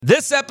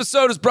This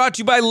episode is brought to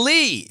you by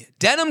Lee.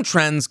 Denim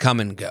trends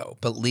come and go,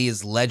 but Lee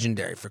is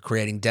legendary for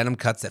creating denim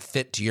cuts that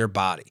fit to your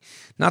body,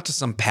 not to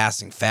some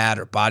passing fad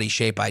or body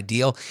shape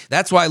ideal.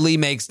 That's why Lee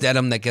makes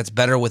denim that gets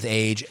better with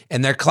age,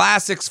 and their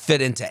classics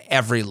fit into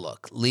every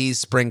look. Lee's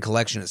spring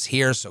collection is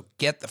here, so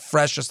get the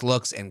freshest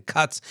looks and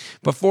cuts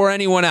before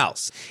anyone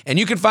else. And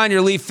you can find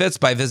your Lee fits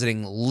by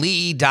visiting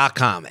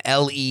lee.com,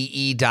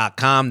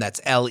 Lee.com,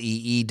 that's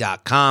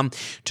Lee.com,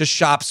 to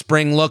shop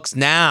spring looks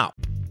now.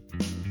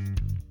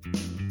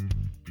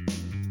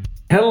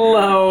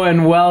 Hello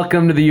and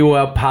welcome to the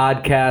UL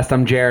Podcast.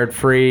 I'm Jared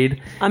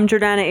Freed. I'm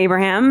Jordana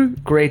Abraham.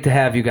 Great to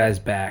have you guys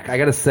back. I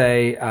got to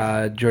say,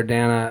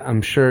 Jordana,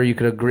 I'm sure you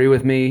could agree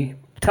with me.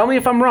 Tell me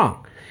if I'm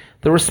wrong.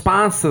 The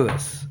response to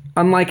this,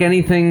 unlike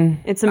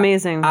anything it's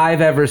amazing I've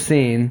ever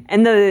seen.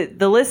 And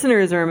the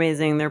listeners are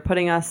amazing. They're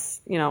putting us,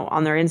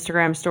 on their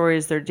Instagram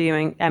stories. They're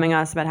DMing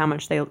us about how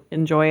much they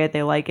enjoy it,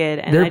 they like it,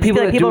 and I just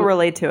feel like people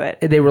relate to it.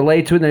 They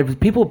relate to it, and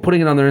people putting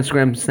it on their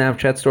Instagram,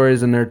 Snapchat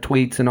stories, and their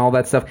tweets and all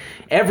that stuff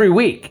every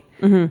week.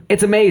 Mm-hmm.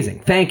 It's amazing.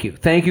 Thank you.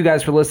 Thank you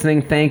guys for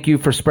listening. Thank you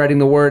for spreading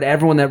the word.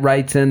 Everyone that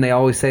writes in, they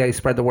always say I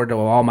spread the word to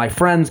all my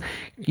friends.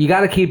 You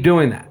got to keep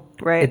doing that.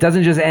 Right. It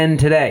doesn't just end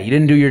today. You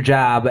didn't do your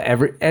job.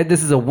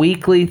 This is a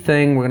weekly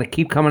thing. We're going to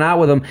keep coming out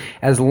with them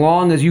as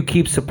long as you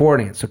keep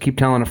supporting it. So keep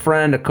telling a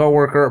friend, a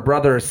coworker, a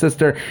brother, a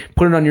sister.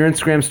 Put it on your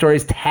Instagram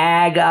stories.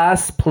 Tag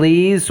us,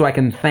 please, so I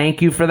can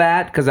thank you for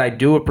that because I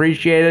do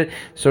appreciate it.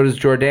 So does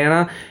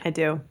Jordana. I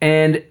do.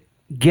 And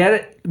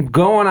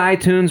go on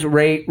iTunes,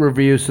 rate,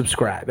 review,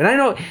 subscribe. And I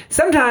know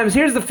sometimes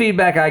here's the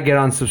feedback I get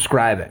on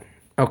subscribing.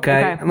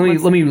 Okay.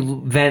 Let me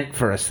vent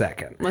for a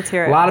second. Let's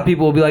hear it. A lot of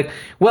people will be like,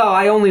 well,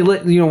 I only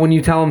when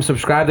you tell them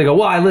subscribe, they go,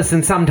 well, I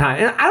listen sometime.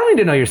 And I don't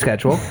need to know your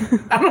schedule.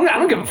 I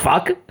don't give a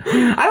fuck.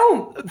 I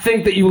don't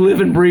think that you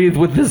live and breathe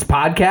with this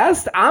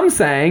podcast. I'm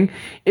saying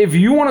if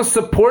you want to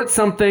support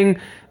something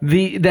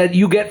that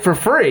you get for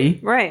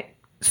free, right?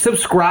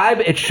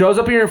 Subscribe. It shows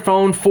up on your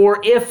phone for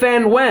if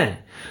and when.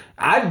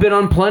 I've been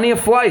on plenty of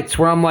flights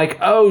where I'm like,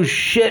 oh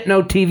shit,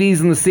 no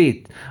TVs in the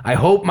seat. I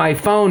hope my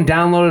phone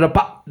downloaded a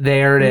pop.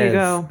 There it is. You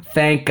go.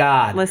 Thank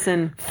God.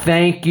 Listen.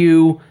 Thank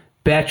you,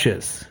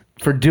 Betches,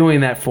 for doing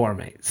that for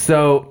me.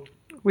 So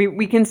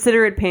we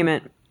consider it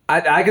payment.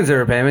 I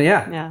consider it payment,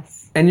 yeah.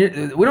 Yes. And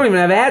we don't even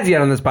have ads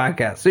yet on this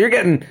podcast, so you're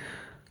getting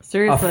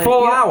seriously a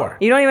full hour.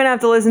 You don't even have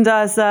to listen to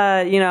us,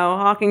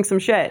 hawking some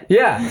shit.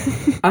 Yeah.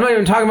 I'm not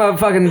even talking about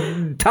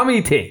fucking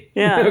tummy tea.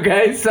 Yeah.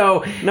 Okay,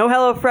 so no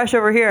HelloFresh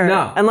over here.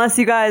 No. Unless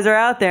you guys are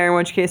out there, in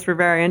which case we're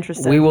very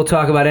interested. We will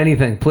talk about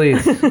anything,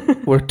 please.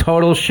 We're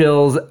total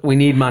shills. We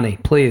need money,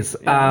 please.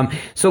 Yeah.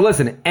 So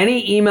listen,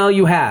 any email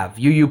you have,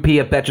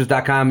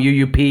 uup@betches.com,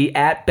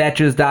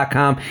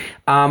 uup@betches.com.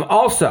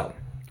 Also,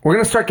 we're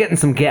going to start getting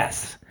some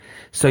guests.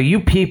 So you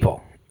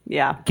people,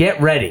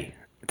 get ready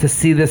to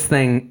see this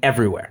thing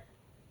everywhere.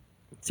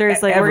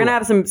 Seriously, we're going to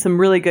have some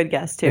really good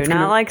guests, too.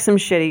 Not like some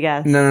shitty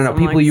guests. No.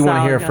 People like you want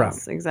to hear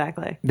guests. from.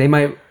 Exactly. They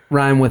might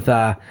rhyme with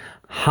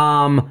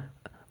Ham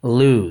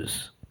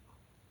lose.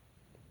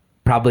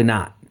 Probably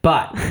not.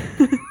 But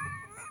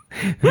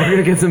we're going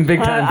to get some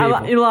big-time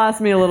people. You lost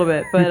me a little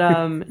bit,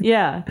 but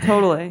yeah,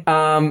 totally.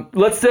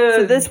 Let's do...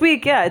 So this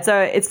week, it's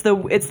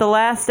the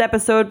last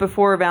episode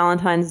before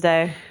Valentine's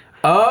Day.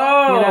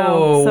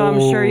 Oh! So I'm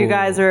sure you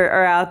guys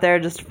are out there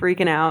just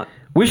freaking out.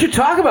 We should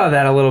talk about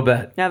that a little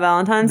bit. Yeah,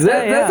 Valentine's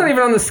Day. That's not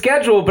even on the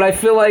schedule, but I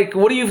feel like,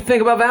 what do you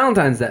think about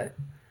Valentine's Day?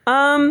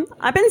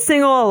 I've been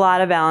single a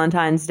lot of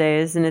Valentine's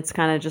days, and it's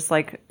kind of just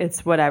like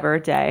it's whatever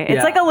day.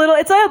 It's like a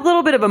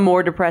little bit of a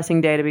more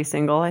depressing day to be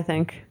single, I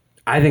think.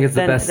 I think it's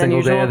the best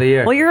single day of the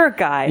year. Well, you're a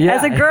guy. Yeah.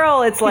 As a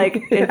girl, it's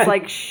like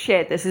like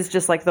shit. This is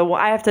just like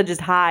I have to just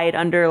hide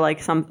under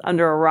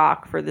a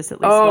rock for this at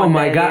least. Oh one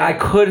my day God, I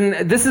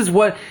couldn't. This is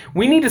what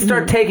we need to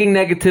start taking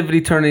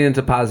negativity, turning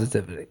into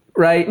positivity,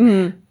 right?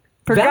 Mm-hmm.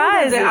 For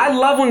guys, I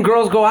love when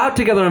girls go out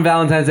together on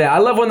Valentine's Day. I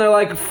love when they're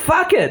like,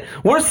 fuck it.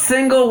 We're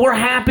single. We're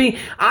happy.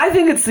 I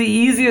think it's the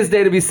easiest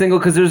day to be single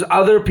because there's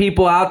other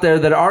people out there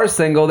that are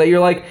single that you're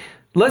like,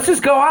 let's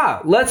just go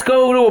out. Let's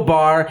go to a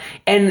bar.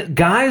 And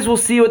guys will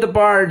see you at the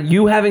bar,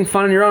 you having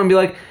fun on your own, and be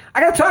like, I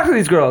got to talk to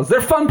these girls.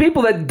 They're fun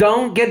people that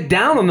don't get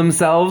down on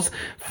themselves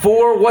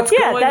for what's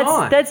going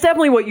on. That's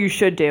definitely what you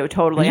should do,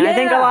 totally. And I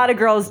think a lot of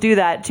girls do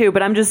that, too.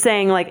 But I'm just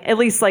saying, like, at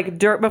least, like,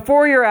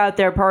 before you're out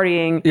there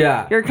partying,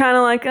 you're kind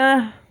of like,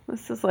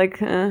 this is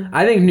like.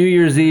 I think New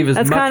Year's Eve is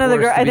that's much kind of the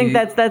worse girl. I think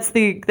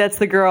that's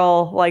the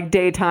girl like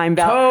daytime.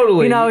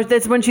 Totally.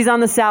 That's when she's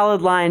on the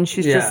salad line.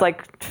 She's just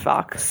like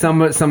fuck.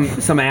 Some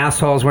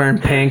assholes wearing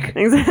pink.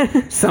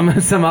 Exactly. Some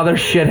other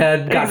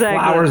shithead got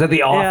flowers at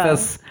the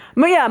office. Yeah.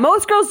 But yeah,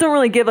 most girls don't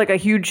really give like a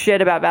huge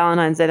shit about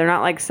Valentine's Day. They're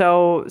not like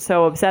so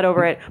upset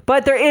over it.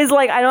 But there is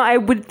like I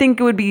would think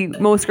it would be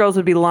most girls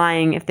would be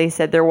lying if they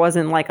said there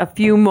wasn't like a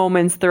few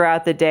moments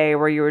throughout the day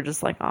where you were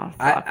just like, oh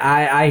fuck.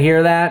 I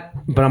hear that,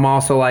 but I'm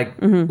also like,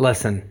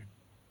 listen,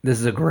 this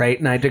is a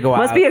great night to go out.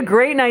 Must be a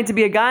great night to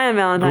be a guy on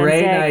Valentine's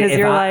Day because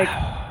you're like,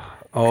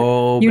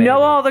 oh, you know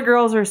all the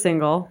girls are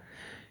single.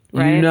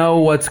 Right? You know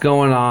what's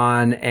going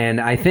on, and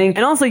I think...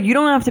 And also, you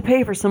don't have to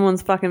pay for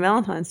someone's fucking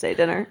Valentine's Day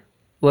dinner.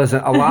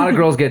 Listen, a lot of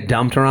girls get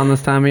dumped around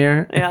this time of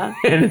year. Yeah.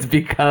 And it's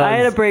because... I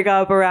had to break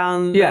up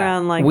around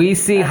like... We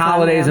see that time,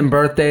 holidays yeah. and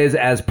birthdays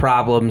as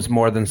problems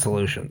more than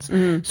solutions.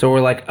 Mm-hmm. So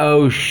we're like,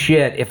 oh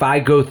shit, if I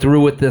go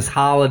through with this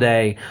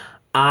holiday,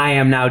 I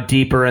am now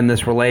deeper in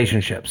this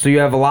relationship. So you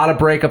have a lot of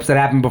breakups that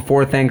happen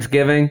before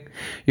Thanksgiving.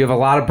 You have a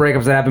lot of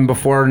breakups that happen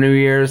before New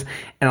Year's,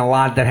 and a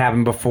lot that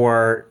happen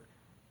before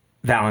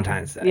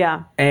Valentine's Day.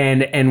 Yeah.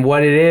 And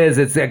what it is,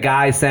 it's a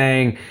guy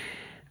saying...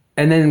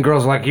 And then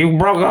girls are like, you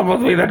broke up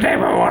with me the day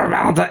before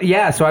Valentine's.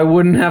 Yeah, so I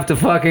wouldn't have to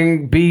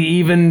fucking be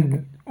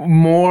even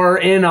more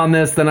in on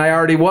this than I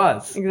already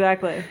was.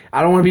 Exactly.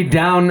 I don't want to be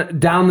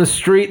down the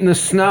street in the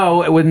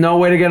snow with no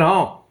way to get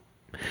home.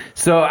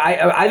 So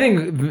I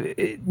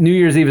think New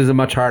Year's Eve is a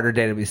much harder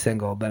day to be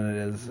single than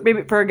it is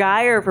Maybe for a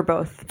guy or for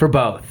both? for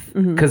both.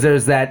 Because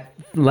there's that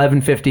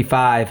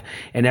 11:55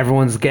 and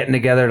everyone's getting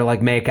together to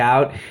like make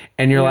out,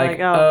 and you're like,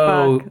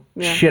 oh fuck.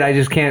 Yeah. shit, I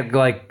just can't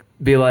like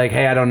be like,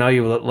 hey, I don't know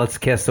you, let's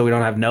kiss so we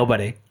don't have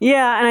nobody.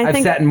 Yeah, and I've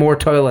think... sat in more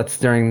toilets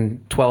during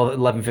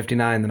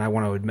 11:59 than I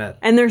want to admit.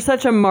 And there's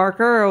such a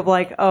marker of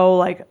like, oh,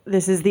 like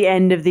this is the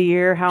end of the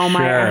year. How am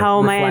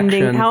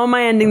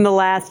I ending the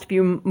last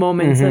few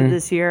moments of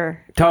this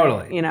year?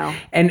 Totally. You know.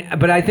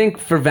 But I think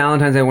for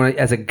Valentine's Day,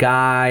 as a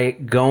guy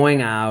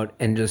going out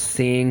and just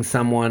seeing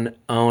someone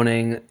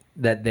owning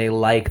that they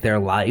like their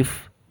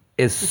life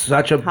is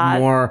such a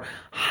more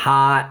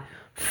hot,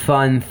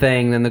 fun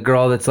thing than the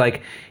girl that's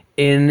like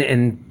in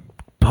and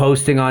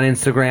posting on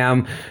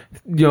Instagram,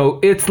 you know,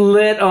 it's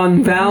lit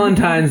on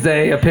Valentine's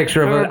Day, a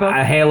picture of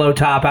a Halo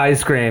Top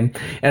ice cream,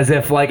 as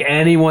if like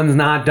anyone's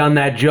not done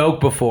that joke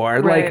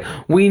before. Right.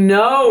 Like, we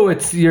know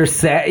you're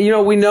sad. You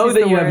know, we know She's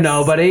that the you have worst.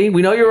 nobody.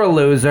 We know you're a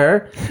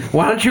loser.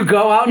 Why don't you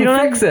go out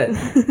and fix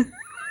it?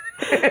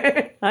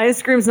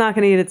 Ice cream's not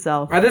going to eat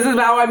itself. This is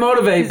how I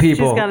motivate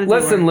people. she's gotta do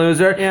Listen, work.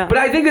 loser. Yeah. But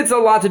I think it's a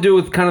lot to do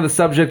with kind of the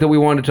subject that we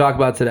wanted to talk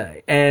about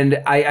today.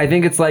 And I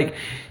think it's like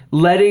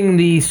letting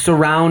the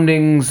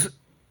surroundings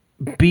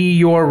be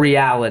your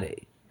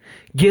reality.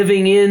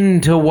 Giving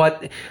in to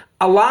what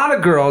a lot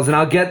of girls, and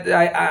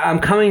I'm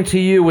coming to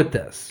you with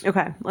this.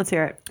 Okay, let's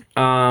hear it.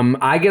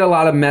 I get a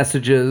lot of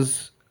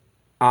messages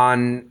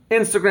on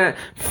Instagram,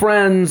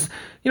 friends,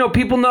 you know,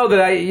 people know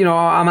that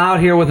I'm out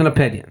here with an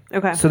opinion.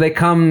 Okay. So they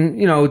come,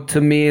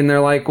 to me and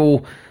they're like,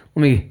 well,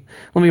 let me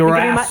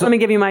wrestle. Let me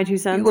give you my 2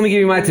 cents. Let me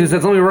give you my 2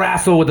 cents. Let me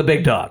wrestle with the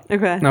big dog.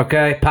 Okay.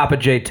 Okay, Papa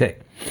JT.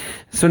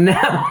 So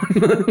now,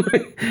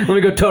 let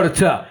me go toe to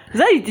toe.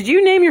 Did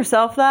you name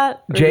yourself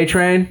that? J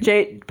Train?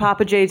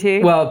 Papa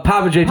JT? Well,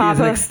 Papa JT is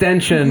Papa. an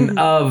extension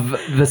of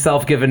the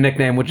self-given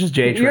nickname, which is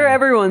J Train. You're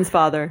everyone's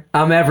father.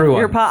 I'm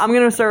everyone. I'm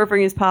going to start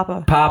referring you as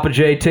Papa. Papa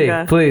JT,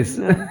 Okay. please.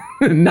 Yeah.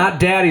 Not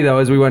Daddy, though,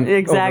 as we went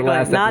Exactly.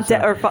 over the last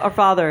episode. Or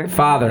father.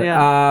 Father.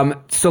 Yeah.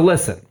 So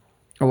listen,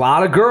 a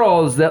lot of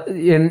girls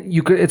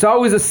it's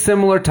always a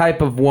similar type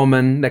of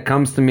woman that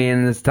comes to me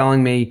and is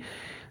telling me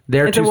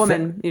It's a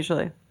woman,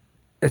 usually.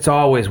 It's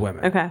always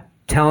women. Okay.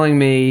 Telling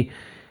me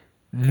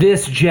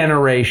this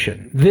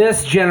generation,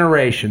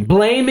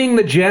 blaming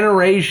the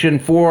generation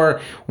for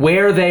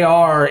where they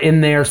are in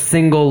their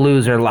single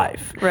loser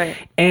life. Right.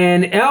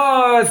 And,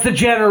 it's the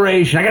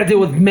generation. I got to deal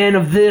with men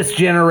of this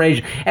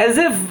generation. As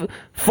if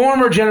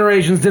former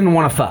generations didn't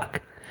want to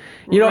fuck.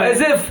 Right. As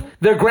if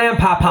their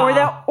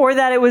grandpapa. Or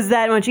that it was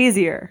that much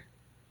easier.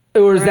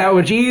 Or is that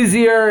much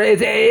easier?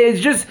 It's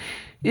just...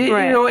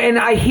 Right. And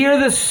I hear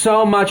this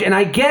so much, and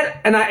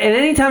and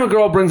anytime a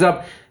girl brings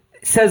up,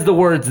 says the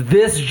words,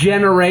 this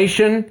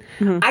generation,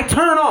 I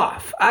turn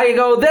off. I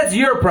go, that's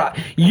your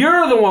problem.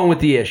 You're the one with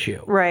the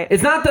issue. Right.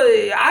 It's not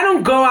I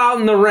don't go out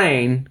in the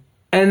rain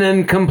and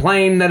then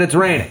complain that it's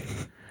raining.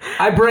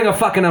 I bring a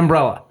fucking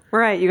umbrella.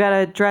 Right. You got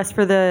to dress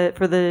for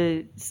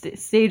the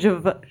stage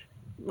of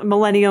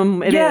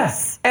millennium it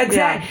is. Exactly.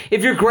 Yeah.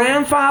 If your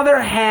grandfather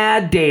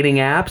had dating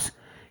apps,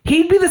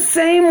 he'd be the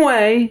same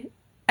way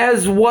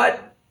as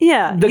what...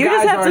 Yeah, you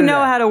just have to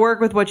know how to work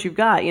with what you've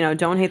got.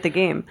 Don't hate the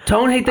game.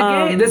 Don't hate the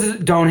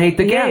game. Don't hate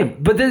the game.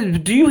 But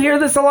do you hear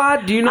this a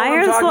lot? Do you know? I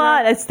hear this a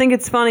lot. I think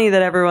it's funny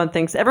that everyone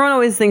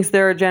always thinks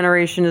their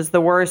generation is the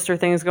worst, or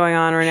things going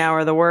on right now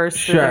are the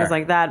worst, or things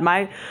like that.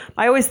 I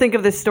always think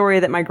of this story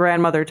that my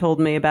grandmother told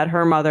me about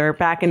her mother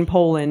back in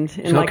Poland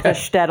in like the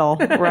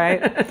shtetl,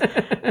 right?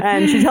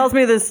 And she tells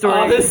me this story.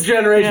 Oh, this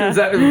generation's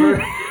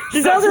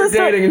she tells us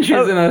dating, and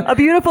she's in a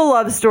beautiful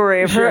love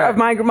story of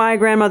my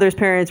grandmother's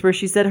parents, where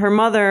she said her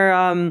mother,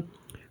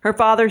 her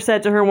father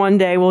said to her one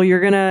day, "Well, you're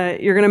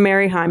gonna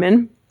marry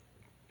Hyman."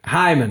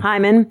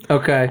 Hyman.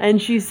 Okay.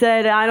 And she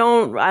said, "I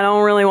don't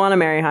really want to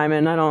marry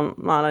Hyman. I'm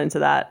not into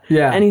that."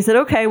 Yeah. And he said,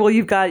 "Okay, well,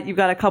 you've got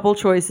a couple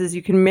choices.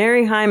 You can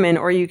marry Hyman,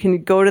 or you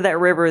can go to that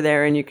river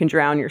there and you can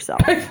drown yourself."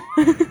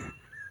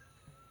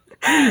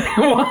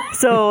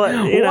 So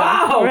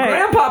wow, right.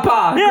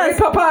 Grandpapa, Yes,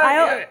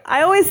 Grandpapa.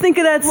 I always think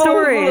of that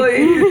story.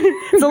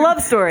 It's a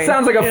love story.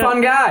 Sounds like a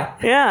fun guy.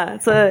 Yeah,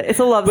 it's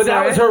a love But story.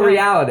 that was her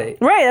reality.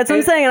 Right, that's what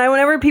I'm saying. And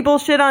whenever people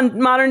shit on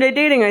modern day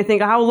dating, I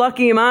think, how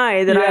lucky am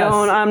I that Yes.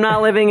 I'm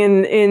not living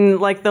in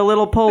like the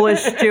little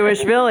Polish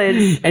Jewish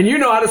village. And you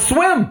know how to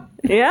swim.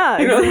 Yeah.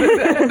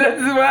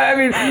 That's what I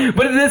mean.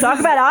 But this Talk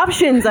about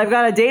options. I've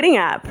got a dating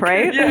app,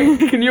 right? Yeah,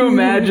 can you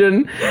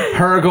imagine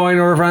her going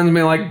to her friends and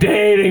being like,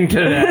 dating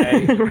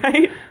today?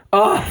 Right?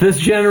 Oh, this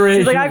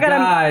generation She's like, of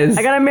guys.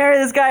 I gotta marry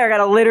this guy or I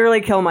gotta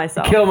literally kill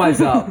myself. Kill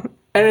myself.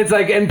 And it's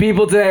like, and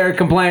people today are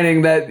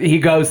complaining that he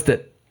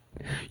ghosted.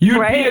 You'd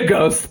Right? be a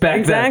ghost back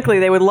Exactly.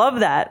 They would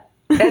love that.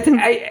 then.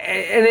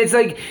 And it's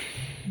like,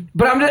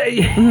 but I'm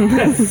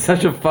just, that's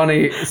such a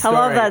funny story. I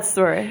love that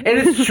story. And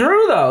it's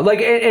true though.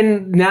 Like,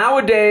 and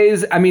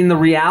nowadays, I mean, the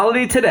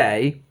reality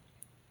today,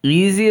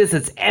 easiest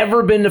it's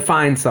ever been to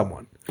find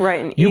someone.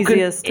 Right. And You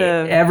easiest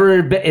could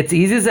to. it's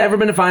easiest it's ever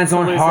been to find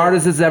someone, lose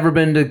hardest it's ever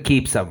been to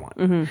keep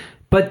someone.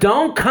 But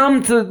don't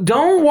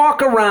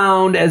walk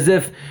around as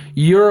if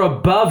you're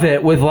above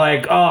it with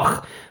like,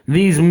 ugh,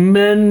 these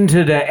men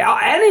today.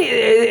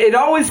 It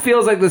always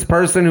feels like this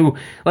person who,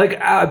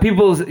 like,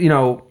 people's,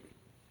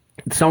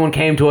 someone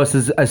came to us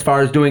as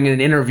far as doing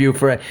an interview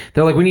for it.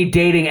 They're like, we need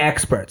dating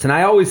experts. And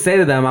I always say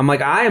to them, I'm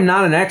like, I am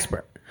not an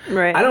expert.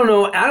 Right. I don't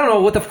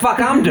know what the fuck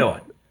I'm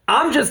doing.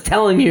 I'm just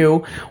telling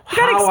you You've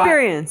got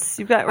experience.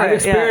 You've got, right. I've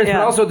experienced, yeah,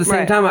 but also at the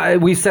same time,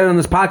 we said on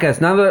this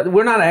podcast, now that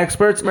we're not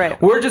experts,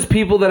 Right. We're just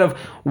people that have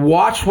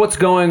watched what's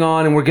going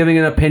on and we're giving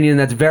an opinion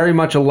that's very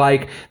much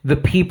alike the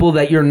people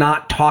that you're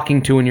not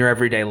talking to in your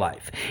everyday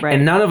life. Right.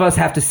 And none of us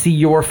have to see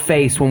your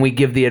face when we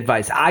give the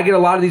advice. I get a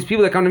lot of these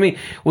people that come to me,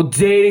 well,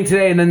 dating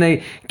today, and then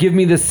they give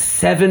me this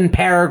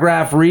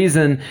 7-paragraph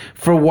reason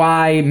for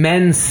why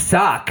men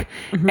suck.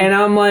 And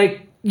I'm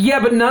like,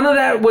 yeah, but none of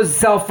that was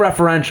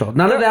self-referential.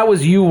 None of that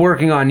was you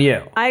working on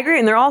you. I agree.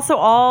 And they're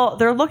also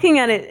they're looking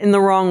at it in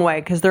the wrong way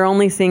because they're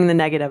only seeing the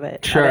negative of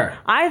it. Sure.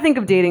 I think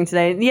of dating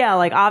today. Yeah,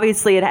 like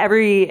obviously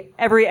every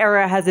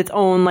era has its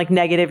own like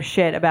negative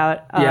shit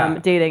about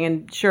dating.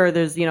 And sure,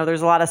 there's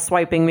a lot of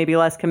swiping, maybe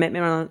less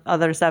commitment on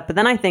other stuff. But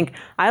then I think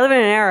I live in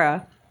an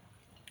era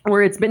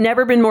where it's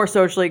never been more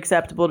socially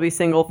acceptable to be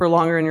single for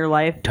longer in your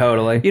life.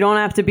 Totally. You don't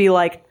have to be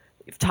like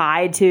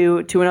tied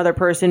to another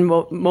person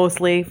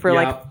mostly for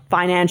like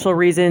financial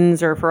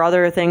reasons or for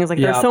other things. Like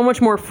there's so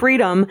much more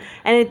freedom,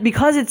 and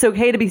because it's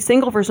okay to be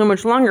single for so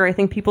much longer, I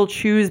think people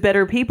choose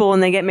better people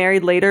and they get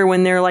married later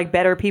when they're like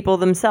better people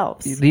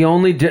themselves. The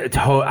only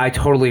I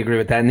totally agree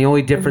with that, and the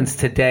only difference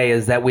today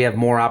is that we have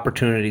more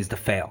opportunities to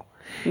fail.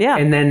 Yeah.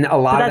 And then a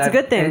lot But of that's a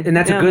good thing. And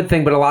that's a good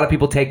thing, but a lot of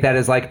people take that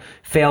as like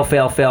fail,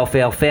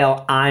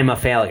 I'm a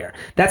failure.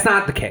 That's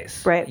not the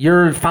case. Right.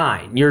 You're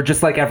fine. You're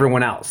just like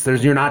everyone else.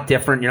 You're not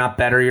different, you're not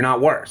better, you're not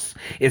worse.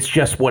 It's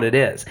just what it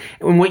is.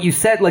 And what you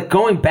said, like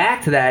going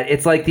back to that,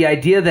 it's like the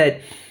idea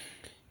that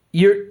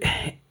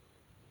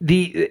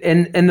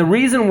the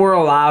reason we're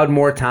allowed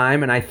more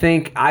time, and I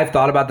think I've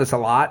thought about this a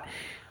lot,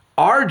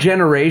 our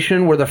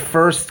generation were the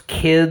first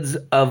kids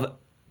of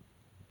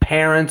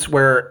parents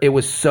where it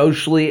was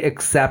socially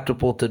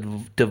acceptable to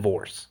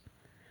divorce.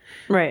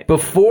 Right.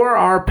 Before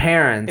our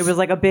parents, It was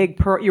like a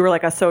big, you were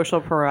like a social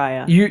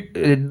pariah.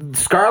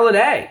 Scarlet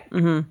A.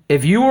 Mm-hmm.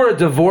 If you were a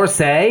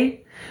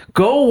divorcee,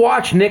 go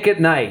watch Nick at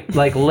Night,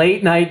 like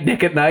late night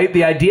Nick at Night.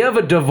 The idea of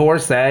a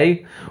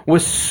divorcee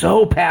was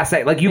so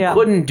passe. Like you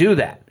couldn't do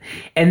that.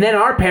 And then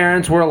our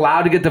parents were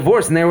allowed to get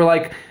divorced, and they were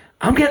like,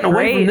 I'm getting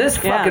away from this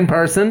fucking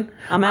person.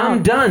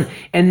 I'm done.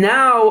 And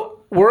now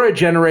we're a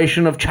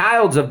generation of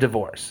childs of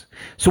divorce.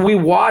 So we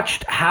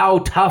watched how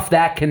tough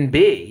that can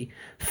be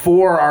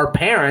for our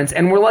parents,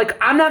 and we're like,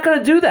 I'm not going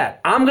to do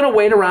that. I'm going to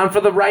wait around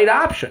for the right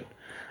option.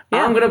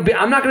 Yeah. I'm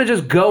not going to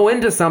just go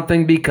into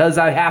something because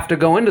I have to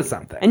go into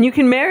something. And you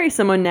can marry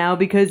someone now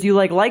because you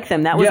like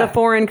them. That was a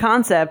foreign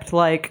concept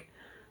like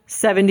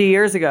 70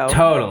 years ago.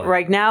 Totally.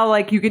 Right now,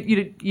 like you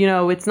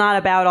it's not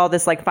about all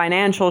this like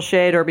financial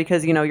shit or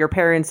because, your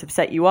parents have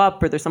set you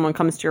up or there's someone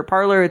comes to your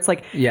parlor. It's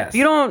like, if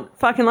you don't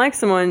fucking like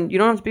someone, you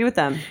don't have to be with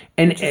them.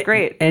 Which is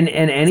great. And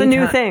it's a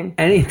new thing.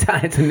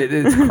 Anytime,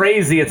 it's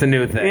crazy. It's a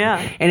new thing.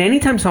 Yeah. And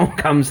anytime someone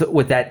comes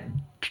with that,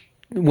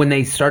 when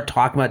they start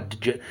talking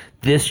about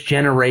this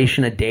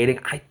generation of dating,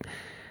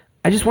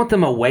 I just want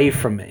them away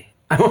from me.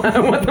 I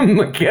want them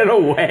to get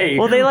away.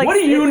 Well, they like. What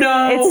do you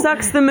know? It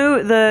sucks the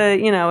mood.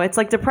 It's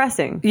like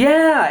depressing.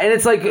 Yeah, and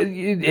it's like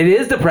it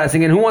is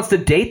depressing. And who wants to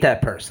date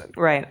that person?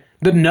 Right.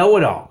 The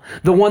know-it-all,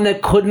 the one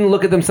that couldn't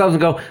look at themselves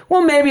and go,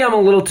 "Well, maybe I'm a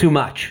little too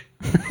much.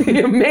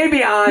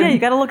 Maybe I'm." Yeah, you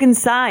got to look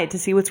inside to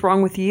see what's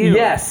wrong with you.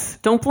 Yes.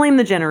 Don't blame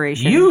the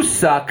generation. You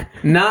suck,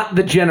 not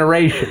the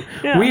generation.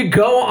 Yeah. We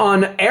go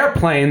on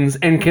airplanes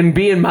and can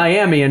be in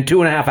Miami in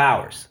 2.5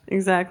 hours.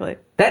 Exactly.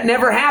 That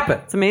never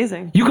happened. It's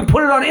amazing. You can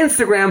put it on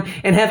Instagram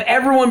and have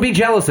everyone be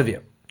jealous of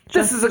you.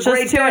 This is a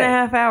great day.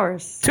 2.5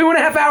 hours.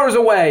 2.5 hours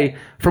away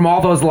from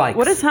all those likes.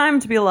 What a time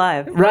to be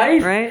alive.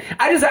 Right? Right.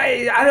 I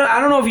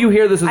don't know if you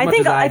hear this as much as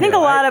I do. I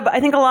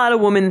think a lot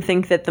of women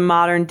think that the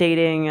modern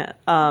dating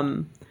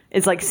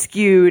is like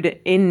skewed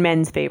in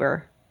men's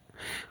favor.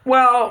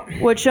 Well,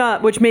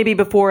 Which maybe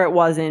before it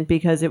wasn't,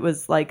 because it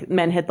was like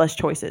men had less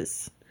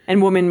choices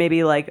and women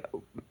maybe like,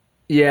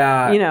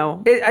 yeah,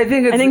 I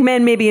think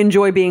men maybe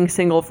enjoy being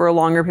single for a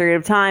longer period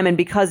of time, and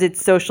because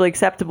it's socially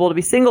acceptable to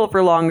be single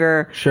for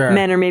longer, sure,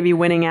 men are maybe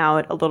winning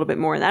out a little bit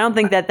more. And I don't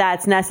think that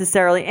that's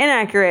necessarily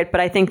inaccurate, but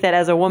I think that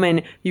as a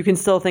woman, you can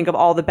still think of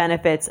all the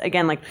benefits.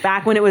 Again, like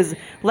back when it was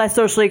less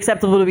socially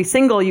acceptable to be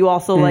single, you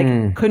also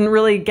like couldn't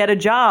really get a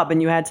job, and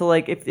you had to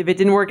like if it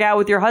didn't work out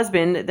with your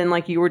husband, then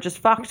like you were just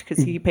fucked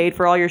because he paid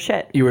for all your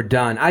shit. You were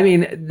done. I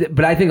mean,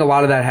 but I think a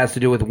lot of that has to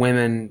do with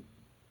women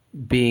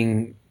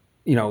being,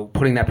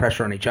 putting that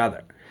pressure on each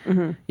other.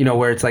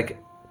 Where it's like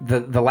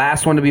the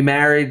last one to be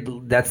married,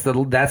 that's the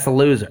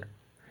loser.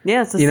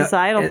 Yeah, it's a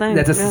societal thing.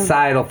 That's a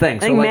societal thing. I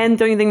think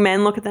don't you think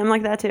men look at them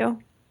like that too?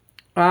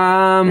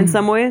 In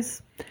some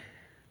ways.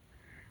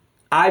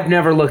 I've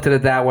never looked at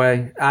it that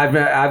way.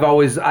 I've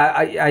always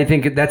I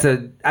think that's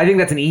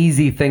an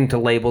easy thing to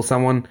label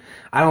someone.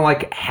 I don't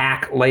like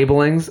hack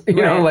labelings,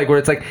 like where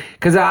it's like,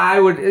 because I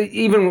would,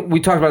 even we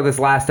talked about this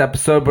last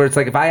episode, but it's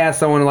like if I ask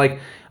someone like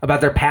about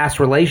their past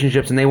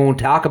relationships and they won't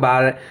talk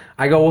about it,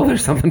 I go, well,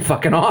 there's something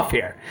fucking off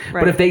here.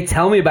 Right. But if they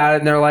tell me about it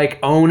and they're like,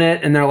 own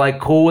it, and they're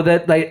like cool with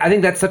it, like I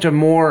think that's such a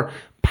more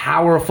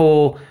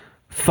powerful,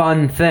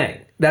 fun thing.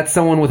 That's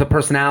someone with a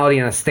personality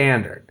and a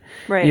standard.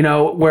 Right.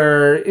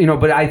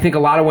 But I think a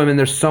lot of women,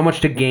 there's so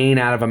much to gain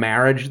out of a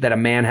marriage that a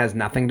man has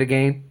nothing to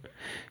gain.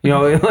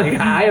 Like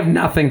I have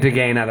nothing to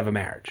gain out of a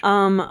marriage.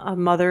 A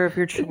mother of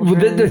your children.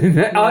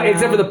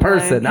 Except for the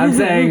person. I'm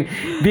saying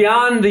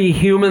beyond the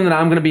human that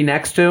I'm going to be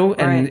next to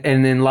and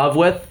in love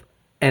with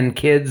and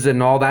kids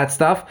and all that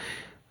stuff.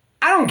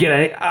 I don't get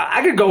any.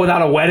 I could go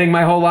without a wedding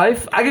my whole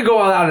life. I could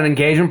go without an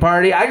engagement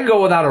party. I could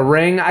go without a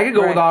ring. I could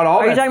go without all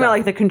that. Are you talking stuff. about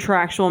like the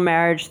contractual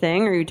marriage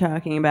thing? Or are you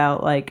talking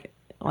about like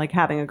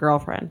having a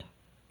girlfriend?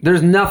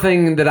 There's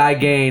nothing that I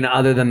gain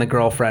other than the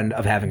girlfriend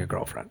of having a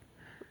girlfriend.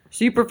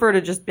 So you prefer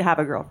to just have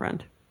a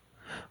girlfriend?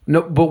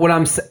 No, but what I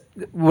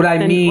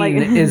mean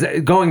is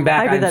going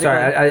back. I'm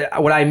sorry.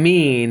 What I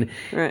mean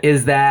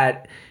is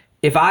that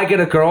if I get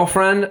a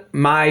girlfriend,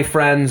 my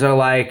friends are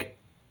like,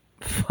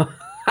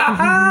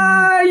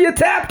 "You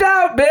tapped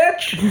out,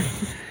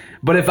 bitch."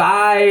 But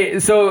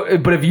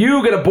if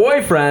you get a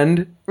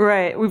boyfriend,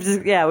 right? We've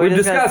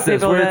discussed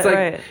this. Where it's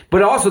like,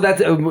 but also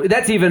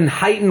that's even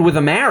heightened with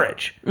a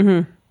marriage.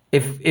 Mm-hmm.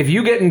 If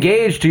you get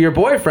engaged to your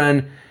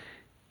boyfriend,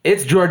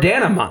 it's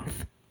Jordana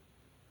month.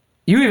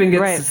 You even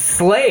get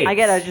slaves. I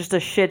get just a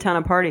shit ton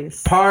of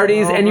parties,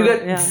 and you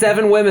get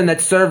 7 women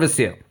that service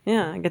you.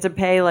 Yeah, I get to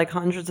pay like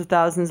hundreds of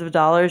thousands of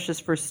dollars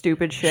just for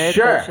stupid shit.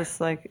 Sure, it's just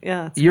like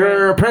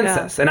you're a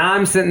princess, and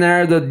I'm sitting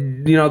there,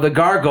 the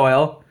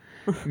gargoyle,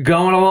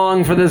 going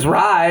along for this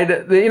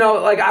ride.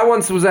 Like I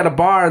once was at a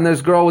bar and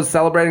this girl was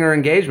celebrating her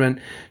engagement.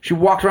 She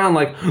walked around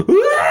like,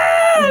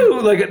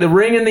 woo! Like the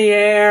ring in the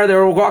air. They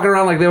were walking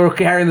around like they were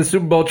carrying the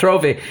Super Bowl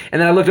trophy.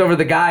 And then I looked over at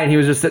the guy and he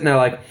was just sitting there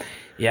like,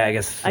 yeah, I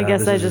guess I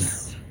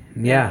just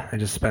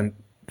spent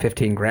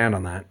 $15,000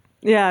 on that.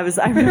 Yeah, I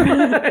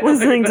remember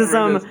listening to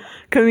some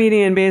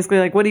comedian basically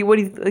like, what do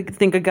you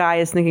think a guy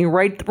is thinking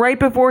right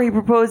before he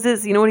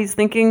proposes? You know what he's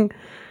thinking?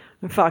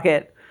 Fuck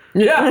it.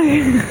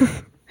 Yeah.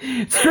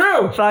 It's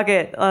true. Fuck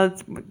it.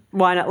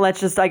 Why not?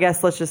 Let's just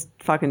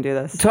fucking do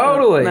this.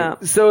 Totally. No.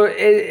 So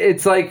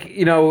it's like,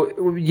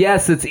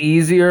 yes, it's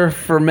easier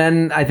for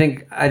men. I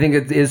think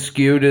it is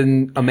skewed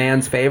in a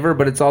man's favor,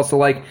 but it's also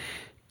like,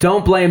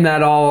 don't blame the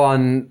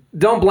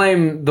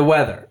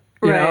weather.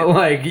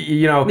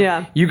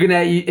 You can,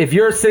 if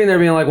you're sitting there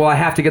being like, well, I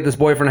have to get this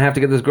boyfriend, I have to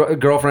get this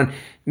girlfriend.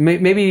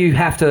 Maybe you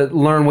have to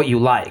learn what you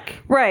like.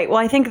 Right. Well,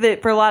 I think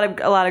that for a lot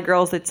of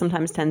girls, it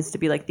sometimes tends to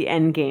be like the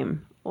end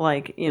game.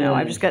 Like,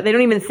 I've just got, they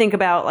don't even think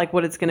about like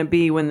what it's going to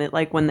be when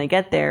they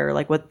get there, or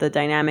like what the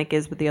dynamic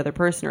is with the other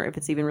person, or if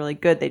it's even really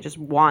good. They just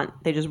want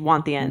the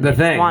end.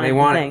 They want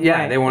it. Yeah.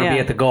 Right. They want to be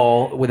at the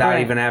goal without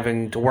even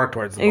having to work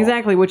towards the goal.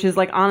 Exactly. Which is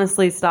like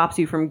honestly stops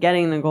you from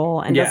getting the goal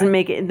and doesn't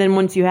make it. Then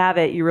once you have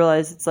it, you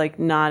realize it's like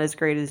not as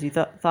great as you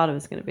thought it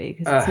was going to be.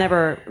 Cause it's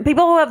never,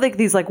 people who have like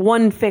these like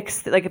one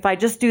fix, like if I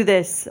just do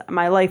this,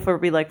 my life will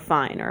be like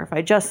fine. Or if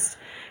I just,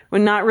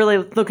 when not really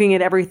looking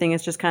at everything,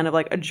 it's just kind of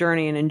like a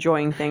journey and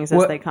enjoying things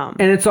as they come.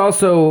 And it's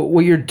also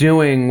what you're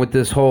doing with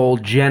this whole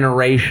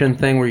generation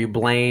thing where you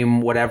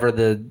blame whatever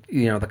the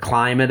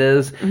climate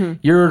is. Mm-hmm.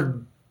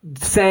 You're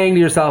saying to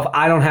yourself,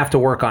 I don't have to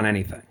work on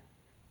anything.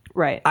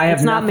 Right. I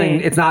have nothing.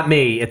 It's not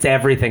me. It's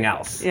everything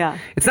else. Yeah.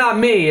 It's not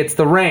me. It's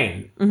the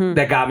rain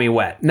that got me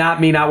wet.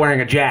 Not me not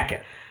wearing a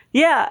jacket.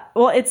 Yeah.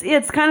 Well,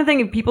 it's kind of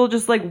thing. People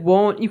just like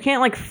won't. You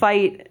can't like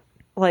fight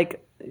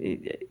like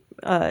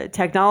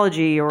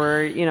technology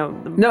or,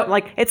 No.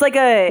 like it's like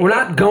a. We're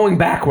not going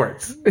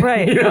backwards.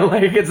 Right.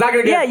 Like it's not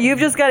going to get. Yeah, you've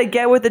just got to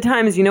get with the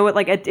times. You know what?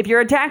 Like, if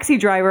you're a taxi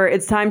driver,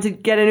 it's time to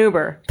get an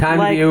Uber. Time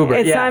like, to be Uber.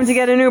 It's time to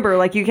get an Uber.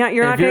 Like, you can't.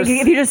 You're not going to.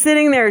 If you're just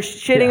sitting there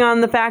shitting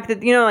on the fact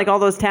that like all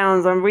those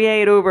towns, we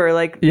hate Uber.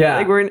 Like,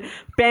 like we're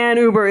ban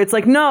Uber. It's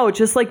like no,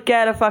 just like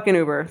get a fucking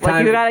Uber.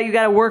 Like you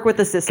gotta work with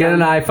the system. Get an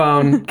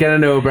iPhone. Get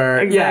an Uber.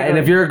 Exactly. Yeah, and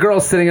if you're a girl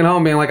sitting at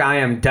home being like, I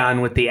am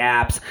done with the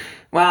apps.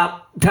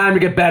 Well, time to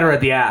get better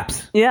at the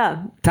apps.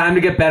 Yeah. Time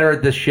to get better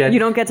at this shit. You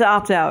don't get to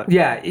opt out.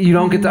 Yeah, you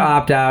don't get to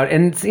opt out.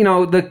 And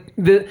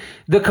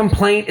the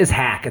complaint is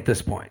hack at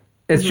this point.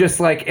 It's just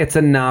like it's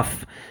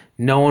enough.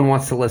 No one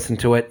wants to listen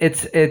to it.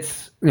 It's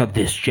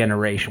this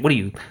generation. What are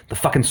you, the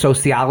fucking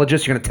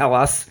sociologist? You're going to tell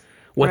us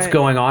what's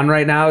going on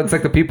right now? It's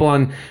like the people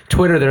on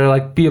Twitter that are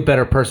like, be a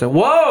better person.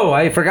 Whoa,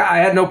 I forgot I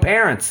had no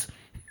parents,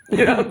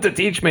 to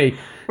teach me.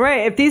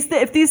 Right.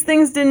 If these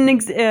things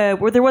didn't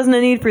where there wasn't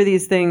a need for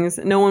these things,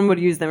 no one would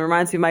use them. It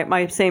reminds me of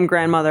my same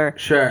grandmother.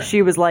 Sure.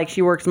 She was like,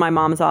 she worked in my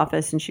mom's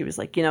office, and she was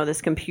like,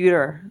 this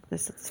computer,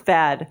 this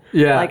fad.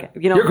 Yeah. Like,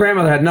 your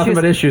grandmother had nothing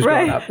but issues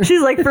growing up.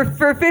 She's like,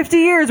 for 50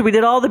 years, we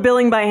did all the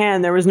billing by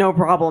hand. There was no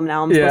problem.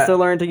 Now I'm supposed to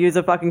learn to use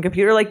a fucking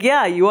computer. Like,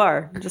 yeah, you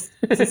are.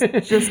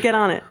 Just get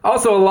on it.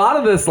 Also, a lot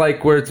of this,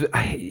 like, where it's,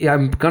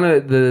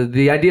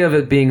 the idea of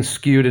it being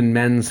skewed in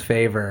men's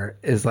favor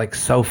is like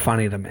so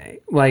funny to me.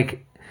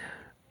 Like,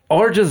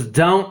 or just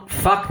don't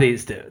fuck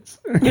these dudes.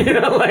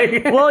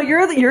 Well,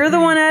 you're the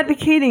one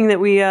advocating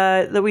that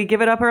we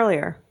give it up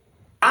earlier.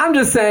 I'm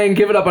just saying,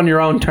 give it up on your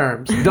own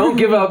terms. Don't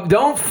give up.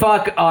 Don't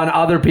fuck on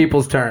other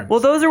people's terms. Well,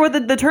 those are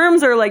what the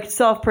terms are, like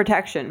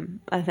self-protection,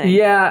 I think.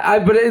 Yeah, I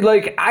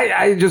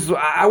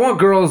want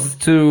girls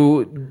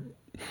to.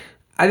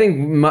 I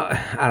don't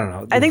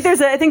know. I think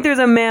there's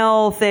a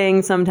male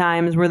thing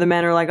sometimes where the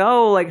men are like,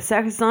 oh, like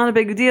sex is not a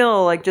big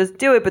deal, like just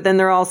do it. But then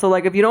they're also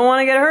like, if you don't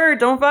want to get hurt,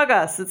 don't fuck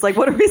us. It's like,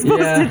 what are we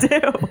supposed to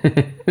do?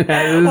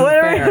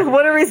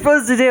 What are we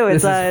supposed to do?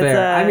 This is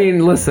fair. I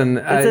mean, listen,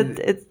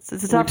 it's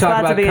a tough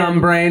spot to be in. We talked about cum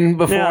brain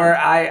before.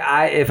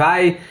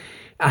 Yeah.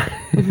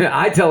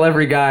 I tell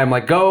every guy, I'm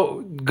like,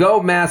 go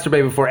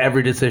masturbate before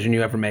every decision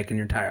you ever make in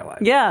your entire life.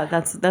 Yeah,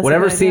 that's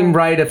whatever seemed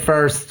right at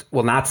first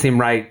will not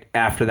seem right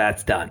after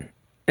that's done.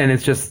 And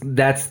it's just,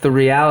 that's the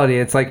reality.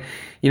 It's like,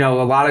 a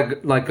lot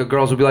of like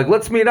girls will be like,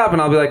 let's meet up.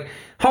 And I'll be like,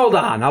 hold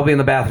on, I'll be in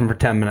the bathroom for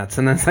 10 minutes.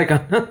 And then it's like,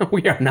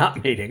 we are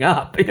not meeting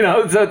up,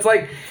 So it's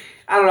like,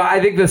 I don't know. I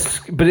think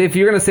but if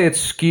you're going to say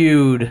it's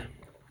skewed,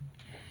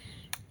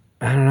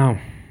 I don't know.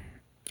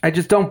 I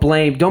just don't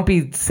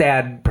be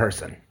sad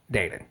person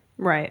dating.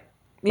 Right.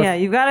 Yeah,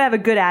 you've got to have a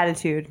good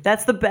attitude. I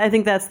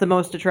think that's the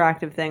most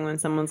attractive thing, when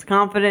someone's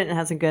confident and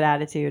has a good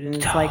attitude, and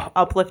it's like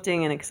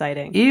uplifting and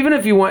exciting. Even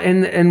if you want,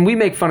 and we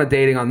make fun of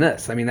dating on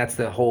this. I mean, that's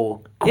the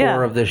whole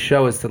core of this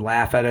show, is to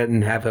laugh at it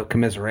and have a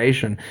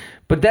commiseration.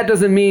 But that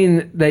doesn't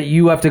mean that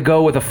you have to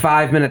go with a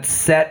 5-minute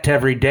set to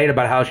every date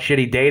about how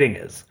shitty dating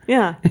is.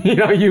 Yeah.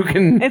 You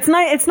can. It's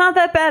not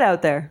that bad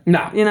out there.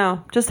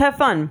 No. Just have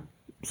fun.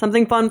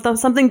 Something fun,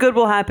 something good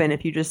will happen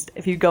if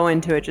you go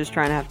into it just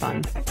trying to have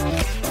fun.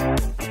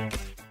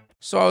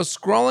 So I was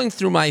scrolling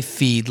through my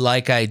feed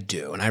like I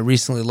do, and I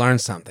recently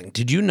learned something.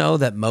 Did you know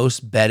that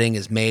most bedding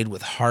is made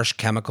with harsh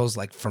chemicals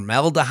like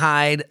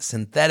formaldehyde,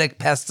 synthetic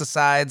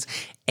pesticides,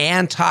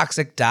 and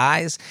toxic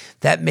dyes?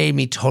 That made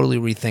me totally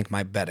rethink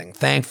my bedding.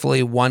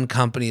 Thankfully, one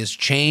company is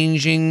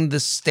changing the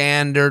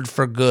standard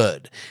for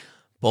good.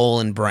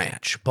 Boll &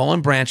 Branch. Boll &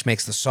 Branch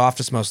makes the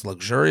softest, most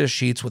luxurious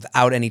sheets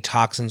without any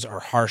toxins or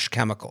harsh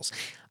chemicals.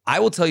 I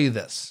will tell you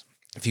this.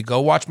 If you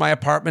go watch my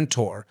apartment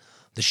tour,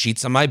 the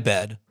sheets on my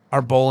bed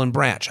are Boll &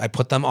 Branch. I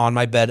put them on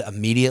my bed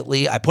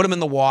immediately. I put them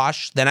in the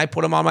wash, then I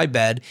put them on my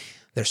bed.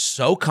 They're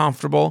so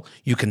comfortable.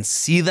 You can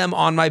see them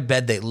on my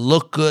bed. They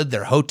look good.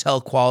 They're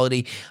hotel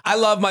quality. I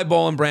love my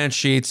Boll & Branch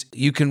sheets.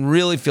 You can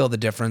really feel the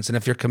difference. And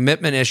if your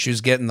commitment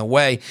issues get in the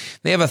way,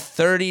 they have a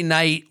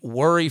 30-night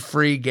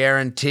worry-free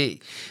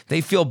guarantee.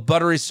 They feel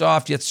buttery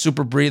soft yet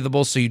super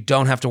breathable, so you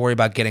don't have to worry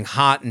about getting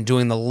hot and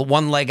doing the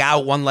one leg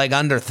out, one leg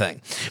under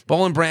thing.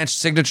 Boll & Branch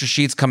signature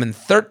sheets come in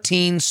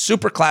 13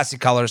 super classy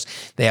colors.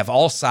 They have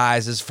all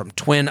sizes from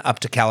twin up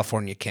to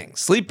California king.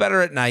 Sleep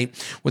better at night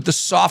with the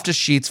softest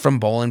sheets from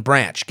Boll &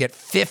 Branch. Get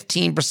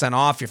 15%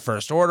 off your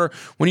first order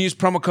when you use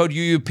promo code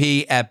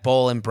UUP at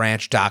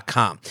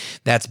bollandbranch.com.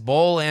 That's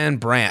Boll &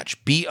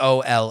 Branch,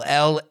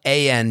 BOLLAND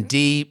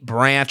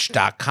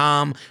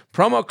branch.com.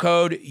 Promo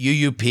code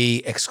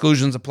UUP.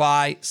 Exclusions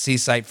apply. See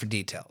site for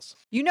details.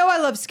 You know I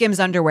love Skims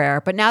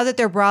underwear, but now that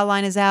their bra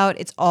line is out,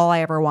 it's all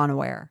I ever want to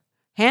wear.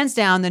 Hands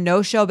down, the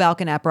no-show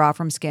Balconette bra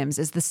from Skims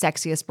is the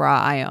sexiest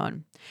bra I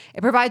own. It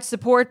provides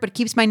support but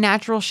keeps my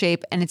natural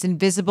shape, and it's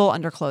invisible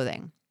under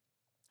clothing.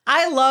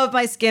 I love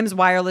my Skims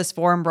wireless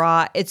form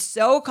bra. It's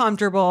so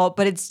comfortable,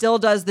 but it still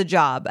does the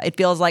job. It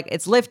feels like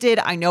it's lifted.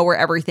 I know where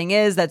everything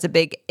is. That's a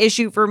big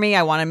issue for me.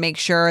 I want to make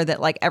sure that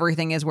like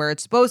everything is where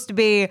it's supposed to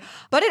be,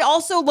 but it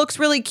also looks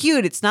really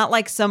cute. It's not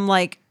like some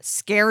like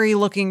scary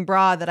looking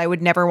bra that I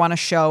would never want to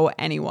show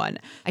anyone.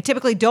 I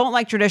typically don't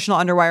like traditional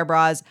underwire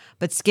bras,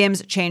 but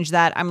Skims changed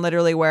that. I'm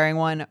literally wearing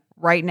one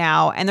right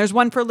now. And there's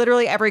one for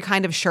literally every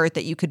kind of shirt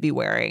that you could be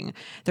wearing.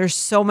 There's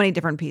so many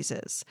different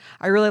pieces.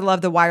 I really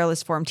love the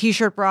wireless form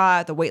t-shirt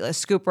bra, the weightless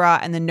scoop bra,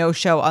 and the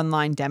no-show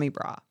unlined demi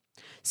bra.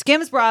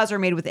 Skims bras are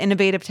made with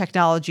innovative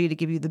technology to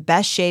give you the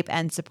best shape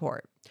and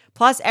support.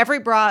 Plus, every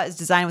bra is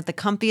designed with the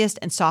comfiest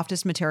and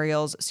softest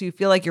materials, so you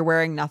feel like you're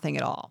wearing nothing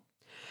at all.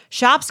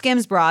 Shop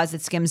Skims bras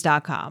at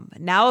skims.com.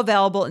 Now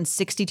available in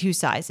 62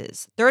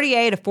 sizes,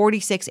 30A to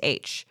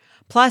 46H.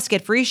 Plus,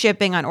 get free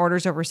shipping on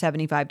orders over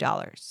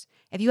 $75.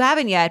 If you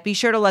haven't yet, be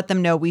sure to let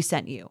them know we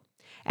sent you.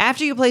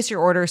 After you place your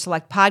order,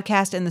 select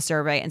podcast in the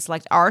survey and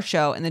select our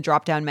show in the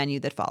drop-down menu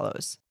that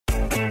follows.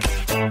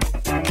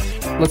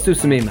 Let's do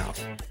some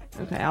emails.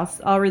 Okay,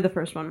 I'll read the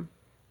first one.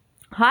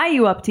 Hi,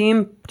 You Up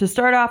team. To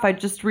start off, I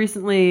just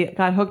recently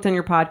got hooked on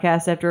your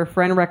podcast after a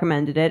friend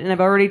recommended it, and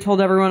I've already told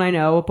everyone I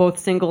know, both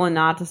single and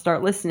not, to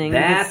start listening.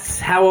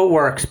 That's how it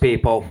works,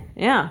 people.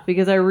 Yeah,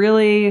 because I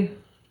really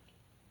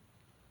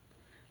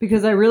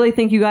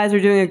think you guys are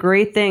doing a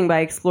great thing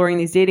by exploring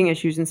these dating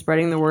issues and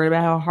spreading the word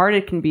about how hard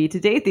it can be to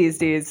date these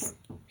days.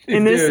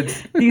 In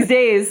this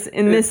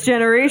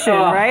generation,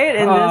 right?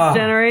 In this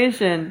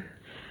generation.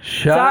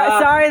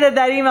 Sorry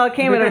that email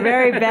came at a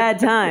very bad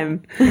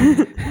time.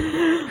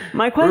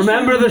 My question.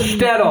 Remember the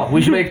shtetl.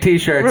 We should make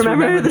t-shirts.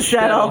 Remember the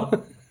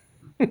shtetl.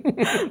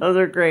 Those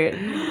are great.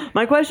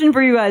 My question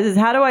for you guys is,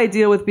 how do I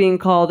deal with being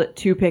called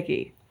too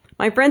picky?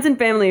 My friends and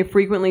family have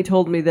frequently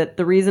told me that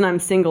the reason I'm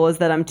single is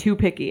that I'm too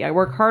picky. I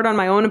work hard on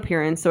my own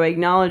appearance, so I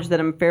acknowledge that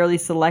I'm fairly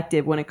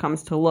selective when it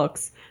comes to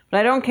looks. But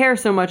I don't care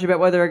so much about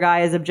whether a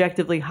guy is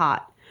objectively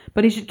hot.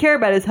 But he should care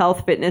about his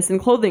health, fitness, and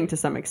clothing to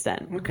some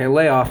extent. Okay,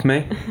 lay off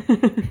me.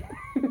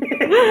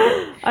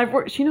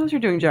 She knows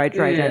you're doing dry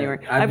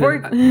January. I've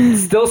worked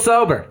still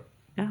sober.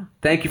 Yeah.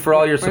 Thank you for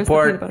all your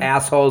support,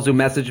 assholes who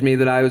messaged me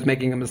that I was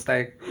making a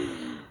mistake.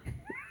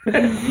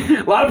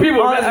 A lot of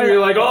people are messaging me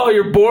like, "Oh,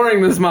 you're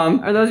boring this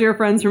month." Are those your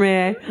friends from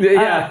AA?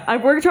 Yeah.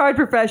 I've worked hard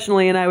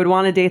professionally, and I would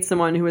want to date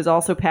someone who is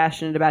also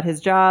passionate about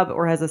his job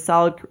or has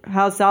solid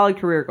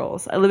career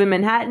goals. I live in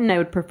Manhattan. I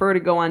would prefer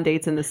to go on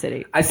dates in the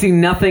city. I see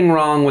nothing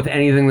wrong with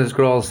anything this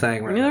girl is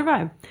saying right Neither now.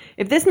 have I.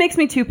 If this makes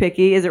me too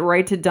picky, is it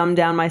right to dumb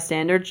down my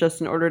standards just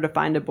in order to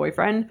find a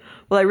boyfriend?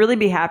 Will I really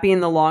be happy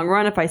in the long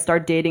run if I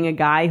start dating a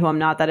guy who I'm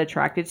not that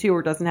attracted to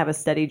or doesn't have a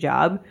steady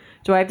job?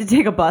 Do I have to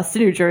take a bus to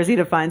New Jersey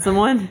to find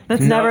someone?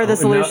 That's never the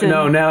solution.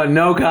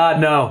 No, God,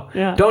 no.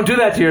 Yeah. Don't do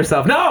that to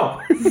yourself. No!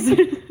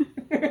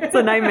 It's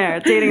a nightmare.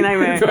 Dating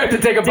nightmare. Do I have to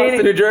take a bus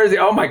to New Jersey?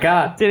 Oh, my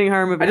God. Dating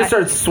horror movie. I just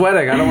started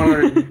sweating. I don't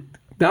want to...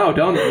 No,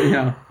 don't.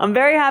 No. I'm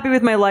very happy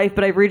with my life,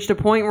 but I've reached a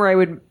point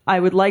where I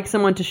would like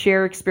someone to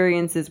share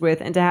experiences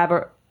with and to have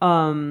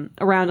around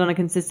on a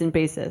consistent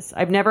basis.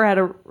 I've never had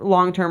a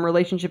long-term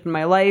relationship in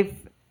my life,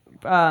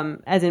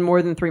 as in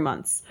more than 3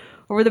 months.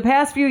 Over the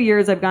past few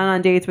years, I've gone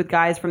on dates with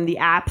guys from the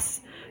apps,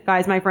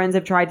 guys my friends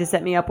have tried to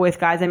set me up with,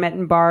 guys I met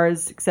in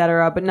bars,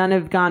 etc., but none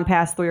have gone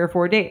past 3 or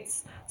 4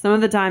 dates. Some of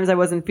the times I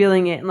wasn't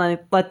feeling it and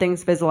let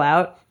things fizzle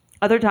out.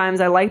 Other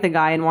times I liked the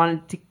guy and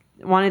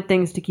wanted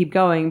things to keep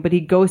going, but he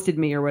ghosted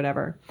me or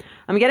whatever.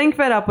 I'm getting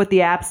fed up with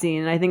the app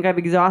scene, and I think I've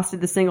exhausted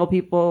the single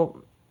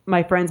people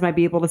my friends might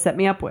be able to set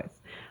me up with.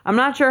 I'm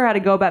not sure how to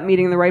go about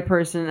meeting the right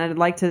person, and I'd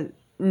like to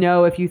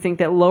know if you think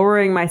that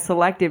lowering my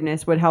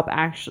selectiveness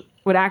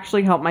would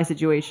actually help my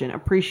situation.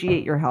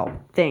 Appreciate your help.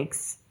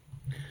 Thanks.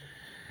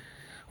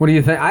 What do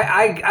you think?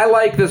 I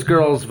like this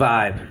girl's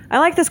vibe. I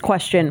like this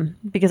question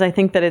because I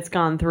think that it's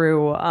gone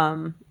through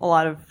a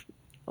lot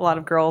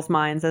of girls'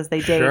 minds as they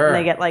date. Sure. And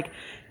they get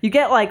you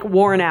get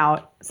worn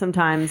out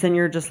sometimes, and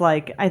you're just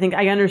like, I think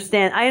I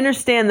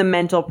understand the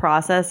mental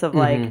process of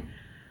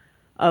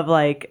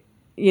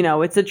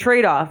it's a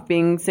trade-off.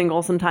 Being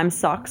single sometimes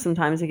sucks,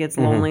 sometimes it gets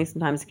lonely,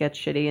 sometimes it gets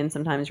shitty, and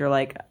sometimes you're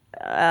like,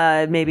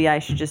 maybe I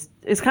should just,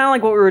 it's kind of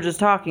like what we were just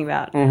talking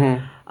about.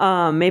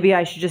 Maybe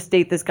I should just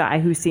date this guy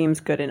who seems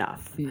good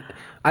enough.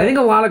 I think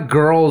a lot of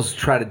girls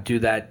try to do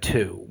that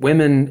too.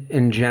 Women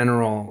in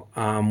general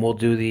will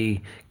do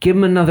give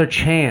him another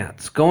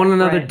chance, go on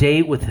another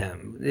date with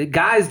him.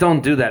 Guys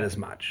don't do that as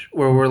much,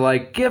 where we're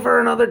like, give her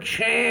another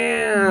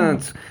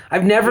chance.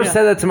 I've never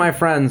said that to my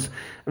friends.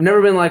 I've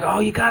never been like, oh,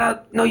 you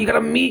gotta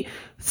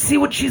see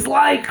what she's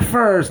like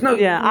first. No,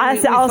 yeah,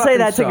 I'll say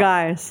that to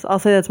guys. I'll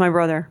say that to my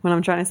brother when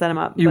I'm trying to set him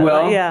up. You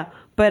will? Yeah,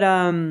 but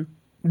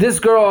this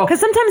girl, because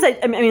sometimes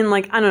I mean,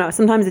 I don't know.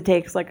 Sometimes it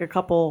takes a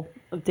couple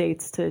of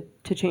dates to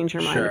change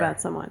your mind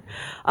about someone.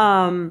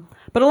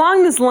 But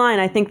along this line,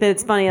 I think that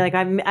it's funny.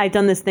 I've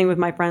done this thing with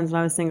my friends when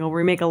I was single, where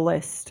we make a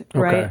list,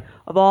 right,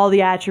 of all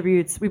the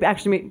attributes. We've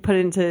actually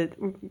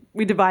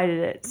we divided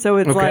it, so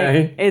it's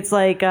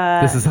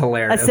this is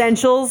hilarious.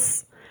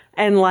 Essentials,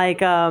 and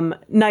like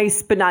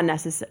nice but not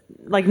necessary,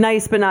 like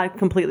nice but not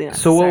completely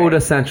necessary. So what would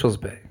essentials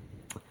be?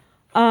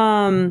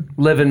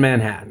 Live in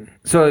Manhattan.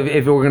 So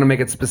if we're going to make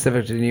it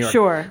specific to New York,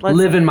 Sure,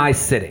 live in my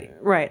city.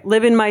 Right.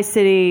 Live in my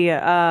city.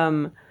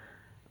 And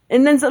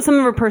then some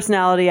of her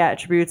personality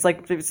attributes,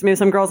 like maybe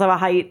some girls have a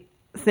height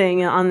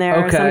thing on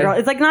there. Okay. Some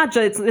it's like not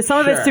just, some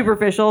of it's Sure.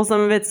 superficial.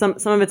 Some of it's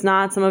not.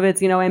 Some of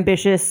it's,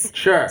 ambitious.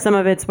 Sure. Some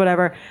of it's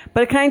whatever.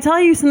 But can I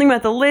tell you something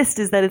about the list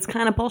is that it's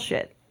kind of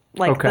bullshit.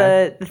 Like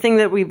Okay. the thing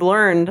that we've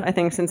learned, I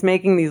think, since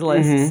making these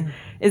lists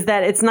is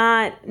that it's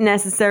not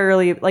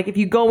necessarily like if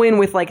you go in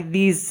with like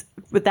these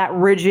with that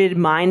rigid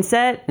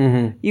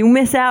mindset, you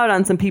miss out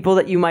on some people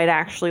that you might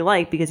actually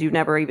like because you've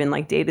never even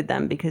like dated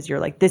them because you're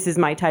like, this is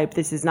my type,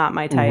 this is not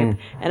my type,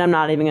 and I'm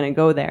not even going to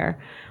go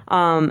there.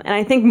 And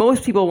I think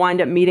most people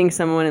wind up meeting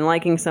someone and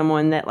liking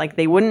someone that like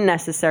they wouldn't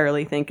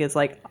necessarily think is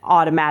like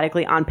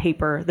automatically on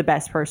paper the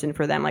best person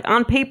for them. Like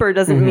on paper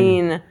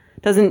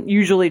doesn't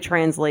usually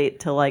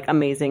translate to like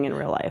amazing in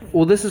real life.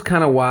 Well, this is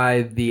kind of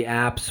why the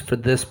apps for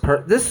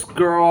this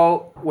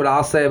girl, what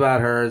I'll say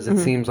about her is it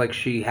seems like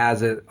she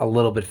has it a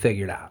little bit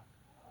figured out.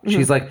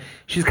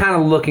 She's kind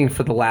of looking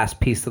for the last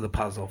piece of the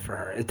puzzle for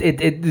her.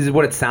 It is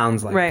what it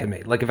sounds like to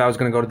me. Like if I was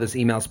going to go to this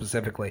email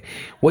specifically,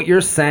 what you're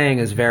saying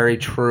is very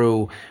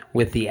true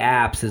with the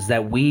apps is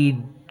that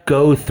we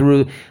go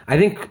through, I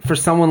think for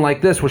someone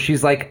like this where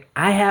she's like,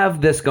 I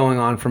have this going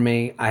on for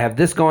me. I have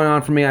this going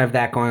on for me. I have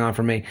that going on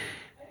for me.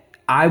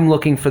 I'm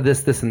looking for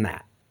this, this, and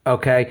that.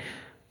 Okay.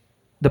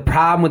 The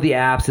problem with the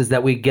apps is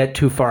that we get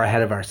too far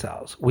ahead of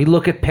ourselves. We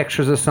look at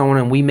pictures of someone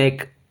and we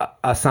make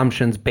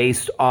assumptions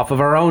based off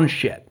of our own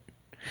shit.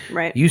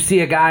 Right. You see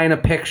a guy in a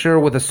picture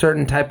with a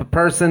certain type of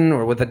person,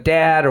 or with a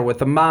dad, or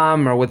with a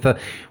mom, or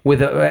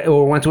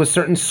or went to a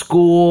certain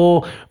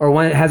school,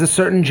 or has a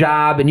certain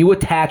job, and you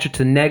attach it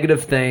to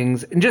negative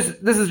things. And this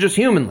is just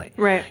humanly.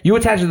 Right. You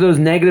attach it to those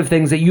negative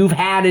things that you've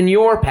had in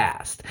your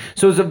past.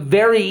 So it's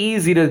very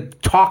easy to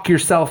talk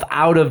yourself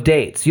out of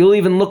dates. You'll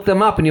even look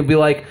them up, and you'll be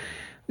like,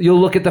 you'll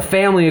look at the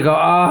family and go,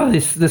 oh,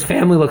 this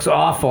family looks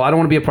awful. I don't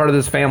want to be a part of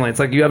this family. It's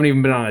like you haven't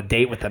even been on a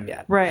date with them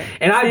yet. Right.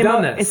 And I've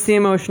done this. It's the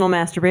emotional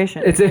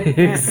masturbation.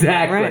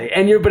 Exactly.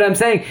 Right. But I'm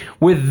saying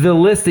with the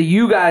list that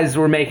you guys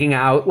were making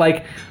out,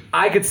 like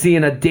I could see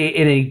in a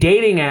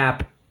dating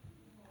app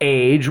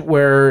age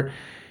where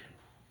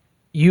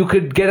you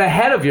could get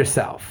ahead of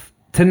yourself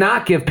to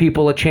not give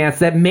people a chance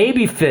that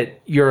maybe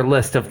fit your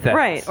list of things.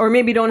 Right. Or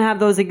maybe don't have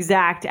those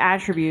exact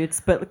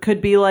attributes, but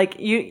could be like,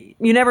 you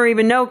never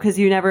even know because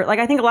you never, like,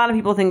 I think a lot of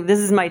people think this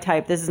is my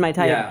type. This is my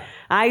type. Yeah.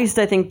 I used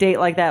to think date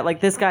like that. Like,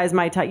 this guy's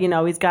my type.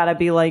 He's got to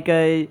be like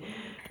a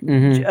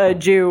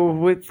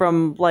Jew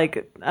from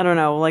like, I don't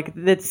know, like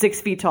that's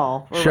 6 feet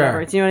tall or Sure.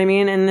 whatever. Do you know what I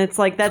mean? And it's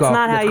like, that's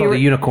not how called a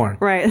unicorn.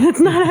 Right. That's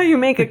not how you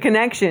make a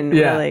connection,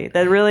 Yeah. really.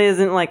 That really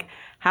isn't like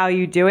how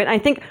you do it.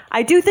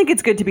 I do think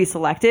it's good to be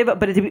selective,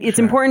 but it's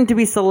important to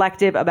be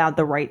selective about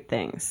the right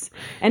things.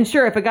 And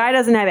sure, if a guy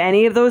doesn't have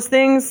any of those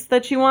things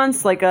that she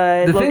wants, like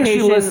a The location, things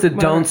she listed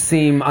whatever. don't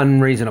seem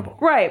unreasonable.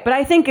 Right, but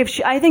I think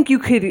I think you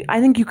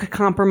could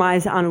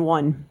compromise on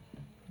one.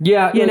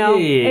 Yeah,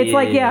 It's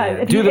like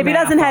if he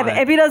doesn't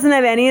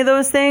have any of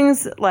those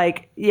things,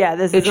 like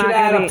this It is not should gonna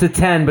add be, up to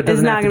 10, but it's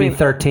doesn't not have to gonna be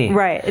 13.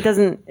 Right,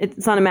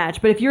 it's not a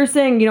match. But if you're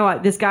saying, you know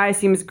what, this guy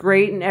seems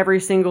great in every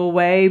single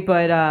way,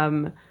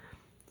 but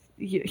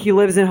he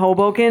lives in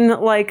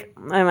Hoboken, like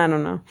I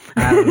don't know.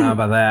 I don't know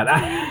about that.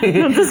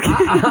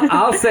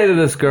 I'll say to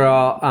this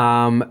girl,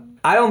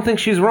 I don't think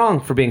she's wrong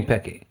for being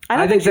picky. I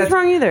don't think she's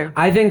wrong either.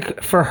 I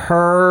think for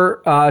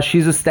her,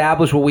 she's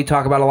established what we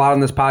talk about a lot on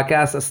this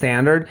podcast, a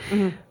standard.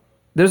 Mm-hmm.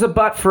 There's a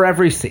but for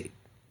every seat.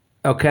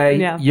 Okay?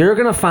 Yeah. You're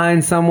going to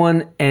find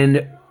someone,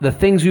 and the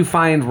things you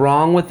find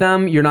wrong with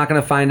them, you're not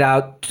going to find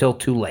out till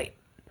too late.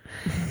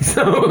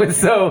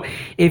 So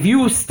if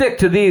you stick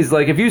to these,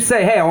 like if you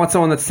say, hey, I want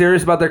someone that's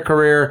serious about their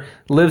career,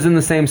 lives in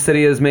the same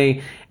city as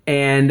me,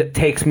 and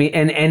takes me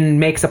and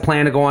makes a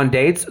plan to go on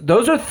dates,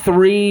 those are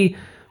 3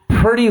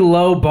 pretty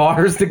low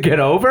bars to get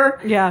over.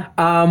 Yeah.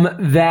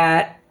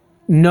 That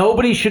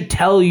nobody should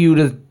tell you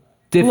to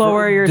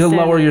lower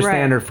your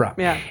standard from.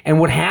 Yeah. And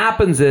what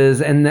happens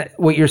is,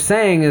 what you're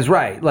saying is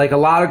right. Like a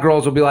lot of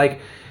girls will be like,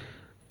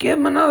 give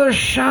him another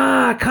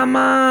shot. Come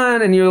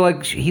on. And you're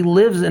like, he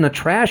lives in a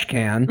trash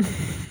can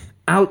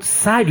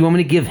outside. You want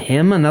me to give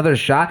him another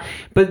shot?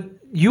 But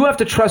you have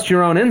to trust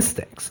your own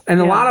instincts. And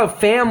a lot of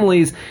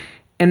families,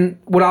 and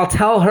what I'll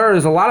tell her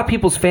is a lot of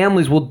people's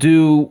families will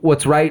do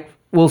what's right,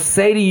 will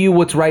say to you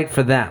what's right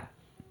for them.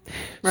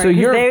 Right,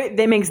 so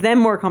they makes them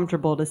more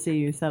comfortable to see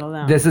you settle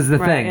down. This is the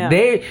thing.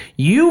 Yeah.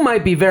 You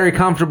might be very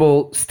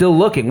comfortable still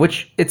looking,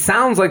 which it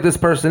sounds like this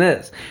person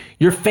is.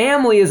 Your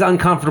family is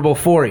uncomfortable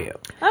for you.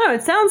 I don't know.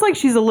 It sounds like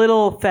she's a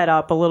little fed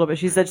up a little bit.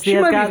 She said she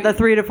has got the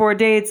 3 to 4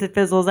 dates. It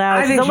fizzles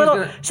out. She's a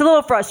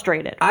little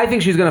frustrated. I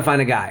think she's going to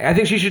find a guy. I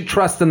think she should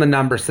trust in the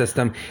number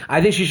system.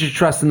 I think she should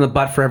trust in the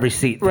butt for every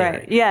seat theory.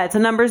 Right. Yeah, it's a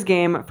numbers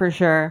game for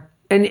sure.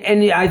 And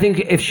I think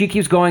if she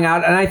keeps going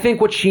out, and I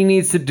think what she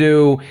needs to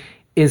do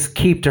is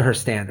keep to her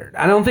standard.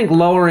 I don't think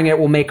lowering it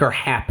will make her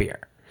happier.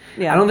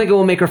 Yeah. I don't think it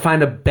will make her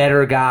find a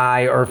better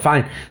guy or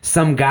find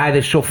some guy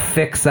that she'll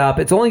fix up.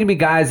 It's only going to be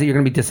guys that you're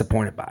going to be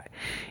disappointed by.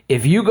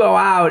 If you go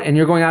out and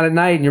you're going out at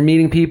night and you're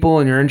meeting people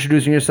and you're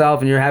introducing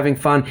yourself and you're having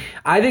fun,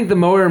 I think the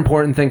more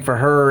important thing for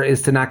her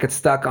is to not get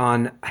stuck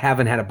on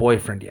haven't had a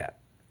boyfriend yet.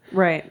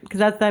 Right, because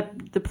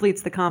that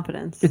depletes the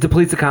confidence. It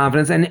depletes the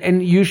confidence,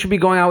 and you should be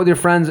going out with your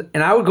friends.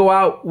 And I would go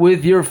out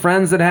with your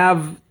friends that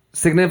have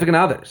significant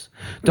others.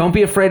 Don't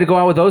be afraid to go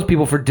out with those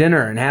people for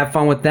dinner and have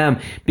fun with them.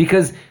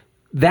 Because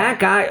that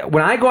guy,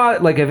 when I go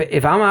out, like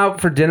if I'm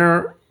out for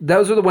dinner,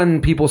 those are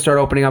when people start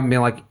opening up and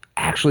being like,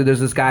 actually, there's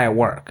this guy at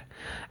work.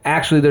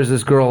 Actually, there's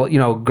this girl,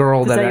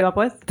 to set you up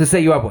with? To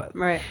set you up with.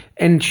 Right.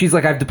 And she's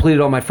like, I've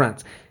depleted all my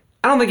friends.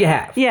 I don't think you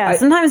have. Yeah,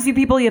 sometimes you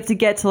have to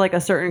get to like a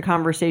certain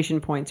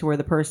conversation point to where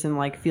the person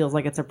like feels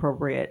like it's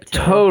appropriate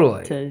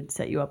to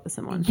set you up with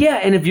someone. Yeah,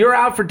 and if you're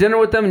out for dinner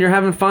with them and you're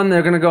having fun,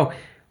 they're going to go,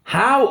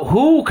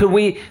 who could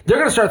we, they're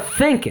going to start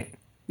thinking.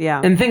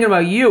 Yeah. And thinking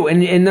about you,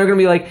 and they're going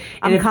to be like...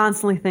 I'm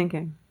constantly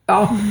thinking.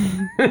 Oh,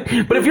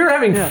 but if you're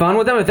having fun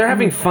with them, if they're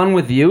having fun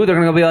with you, they're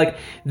going to be like...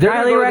 They're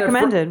highly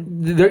recommended.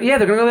 They're going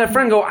to go to their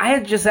friend and go, I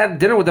had just had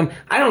dinner with them.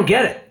 I don't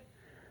get it.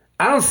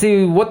 I don't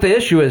see what the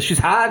issue is. She's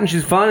hot and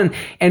she's fun,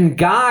 and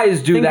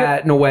guys do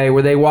that in a way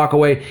where they walk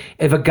away.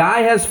 If a guy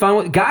has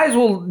fun, guys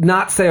will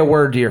not say a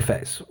word to your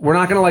face. We're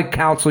not going to like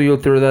counsel you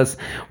through this.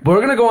 We're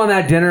going to go on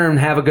that dinner and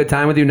have a good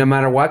time with you no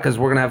matter what, because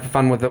we're going to have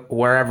fun with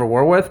wherever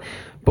we're with.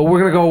 But we're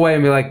going to go away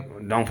and be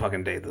like, don't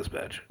fucking date this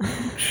bitch.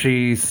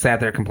 She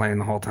sat there complaining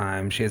the whole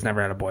time. She has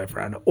never had a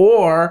boyfriend.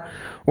 Or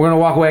we're going to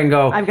walk away and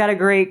go, I've got a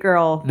great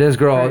girl. This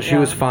girl, she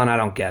was fun. I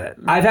don't get it.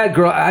 I've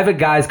had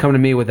guys come to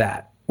me with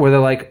that, where they're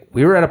like,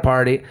 we were at a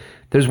party.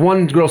 There's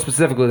one girl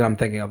specifically that I'm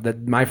thinking of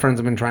that my friends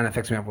have been trying to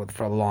fix me up with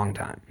for a long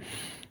time.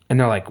 And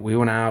they're like, we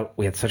went out.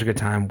 We had such a good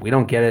time. We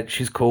don't get it.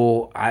 She's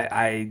cool.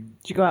 Did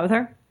you go out with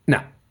her?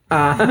 No.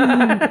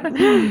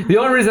 The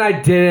only reason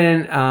I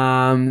didn't,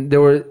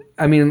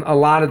 a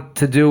lot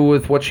to do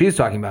with what she's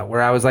talking about,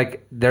 where I was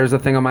like, there's a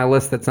thing on my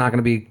list that's not going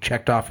to be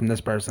checked off from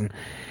this person.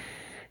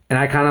 And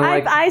I kind of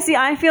like...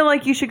 I feel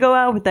like you should go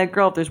out with that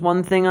girl if there's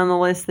one thing on the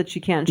list that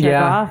you can't check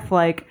off.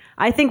 Like,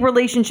 I think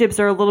relationships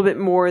are a little bit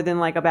more than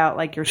like about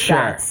like your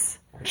stats.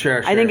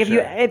 Sure. I think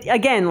if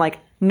again, like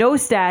no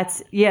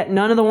stats, yet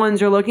none of the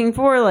ones you're looking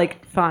for,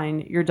 like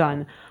fine, you're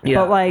done. Yeah.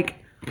 But like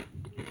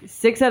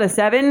 6 out of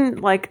 7,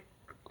 like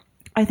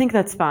I think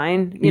that's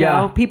fine. You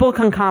know, people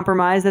can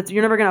compromise.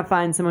 You're never going to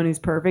find someone who's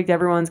perfect.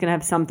 Everyone's going to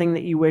have something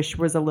that you wish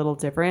was a little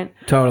different.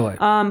 Totally.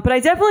 But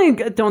I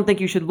definitely don't think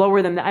you should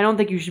lower them. I don't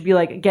think you should be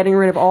like getting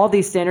rid of all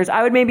these standards.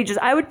 I would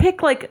I would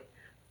pick like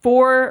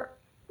 4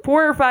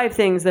 or 5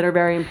 things that are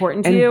very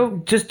important to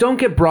you. Just don't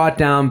get brought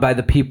down by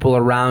the people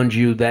around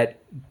you that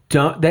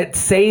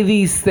say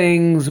these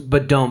things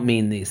but don't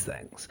mean these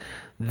things.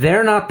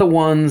 They're not the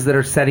ones that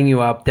are setting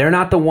you up. They're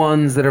not the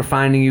ones that are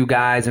finding you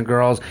guys and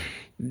girls.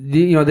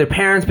 Their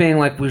parents being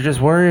like, we're just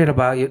worried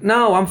about you.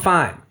 No, I'm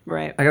fine.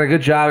 Right. I got a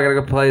good job. I got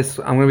a good place.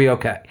 I'm going to be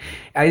okay.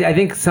 I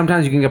think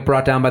sometimes you can get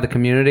brought down by the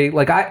community.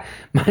 Like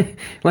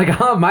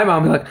my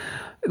mom,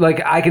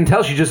 like I can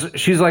tell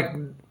she's like,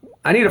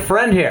 I need a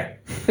friend here.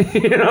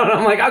 And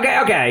I'm like,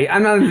 okay.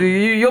 I'm not,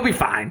 you'll be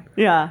fine.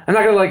 Yeah. I'm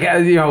not going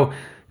to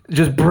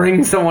just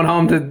bring someone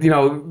home to,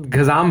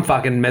 because I'm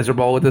fucking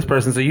miserable with this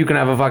person so you can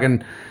have a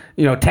fucking,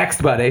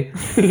 text buddy,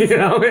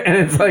 and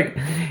it's like,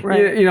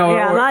 right.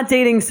 I'm not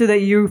dating so that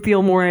you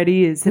feel more at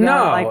ease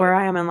about like where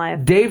I am in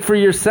life. Date for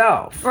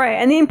yourself. Right.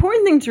 And the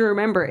important thing to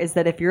remember is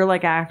that if you're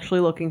like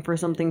actually looking for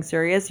something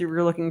serious, if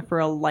you're looking for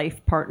a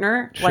life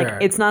partner, like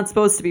it's not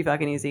supposed to be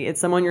fucking easy.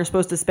 It's someone you're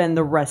supposed to spend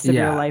the rest of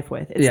your life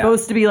with. It's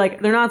supposed to be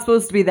like, they're not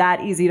supposed to be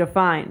that easy to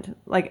find.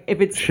 Like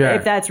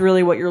if that's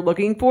really what you're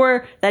looking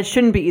for, that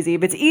shouldn't be easy.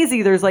 If it's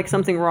easy, there's like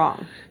something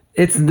wrong.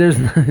 There's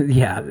no.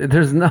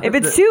 If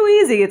it's too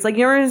easy, it's like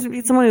you're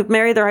someone who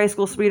married their high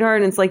school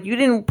sweetheart, and it's like you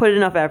didn't put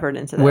enough effort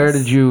into this. Where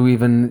did you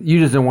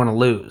just didn't want to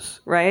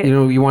lose, right?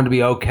 You want to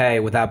be okay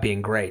without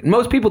being great. And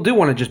most people do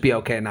want to just be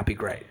okay and not be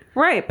great,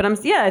 right? But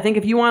I think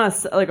if you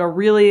want a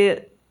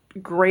really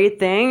great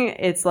thing,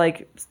 it's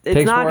like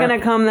it's not going to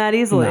come that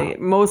easily.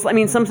 No.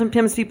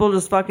 Sometimes people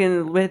just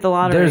fucking hit the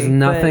lottery. There's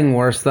nothing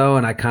worse though,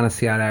 and I kind of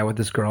see eye to eye with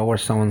this girl where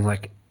someone's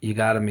like, "You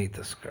got to meet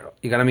this girl.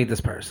 You got to meet this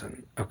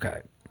person."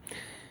 Okay.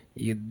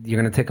 You're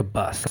going to take a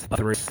bus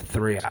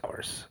 3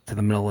 hours to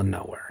the middle of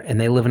nowhere, and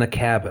they live in a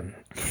cabin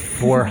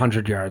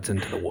 400 yards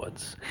into the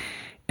woods.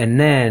 And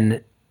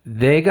then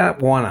they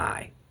got one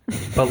eye.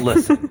 But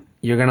listen,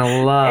 you're going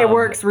to love... It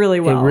works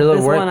really well. It really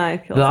this works. One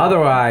eye the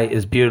other eye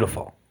is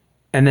beautiful.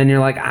 And then you're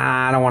like,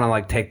 I don't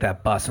want to take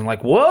that bus. And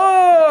like,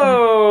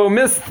 whoa,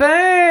 Miss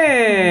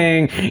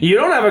Thing, you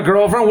don't have a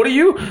girlfriend. What are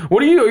you?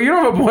 You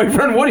don't have a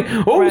boyfriend.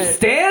 What?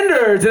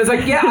 Standards. And it's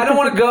like, yeah, I don't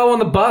want to go on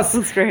the bus to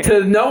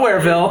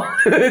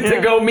Nowhereville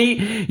to go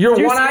meet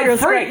your one-eyed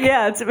freak.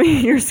 To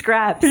meet your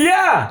scraps.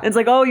 Yeah. It's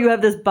like, oh, you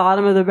have this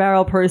bottom of the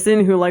barrel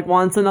person who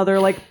wants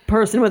another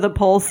person with a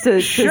pulse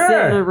to sit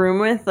in a room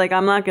with. Like,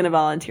 I'm not going to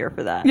volunteer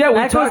for that. Yeah,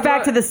 that goes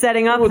back to the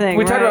setting up thing.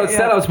 We talked about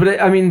setups,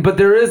 but but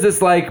there is this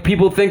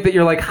people think that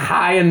you're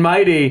high and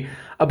mighty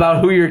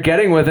about who you're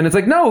getting with. And it's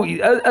like, no,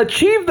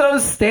 achieve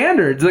those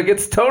standards. Like,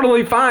 it's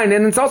totally fine.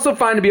 And it's also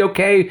fine to be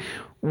okay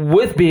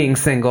with being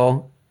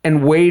single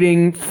and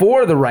waiting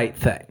for the right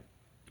thing.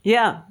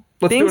 Yeah.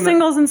 Let's Being do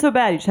single isn't so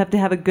bad. You just have to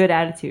have a good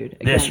attitude.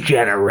 Again. This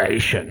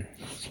generation.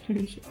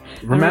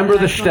 Remember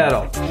the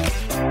shtetl.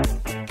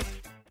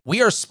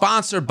 We are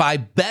sponsored by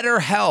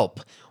BetterHelp.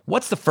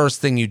 What's the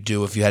first thing you'd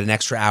do if you had an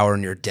extra hour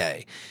in your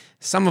day?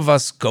 Some of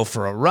us go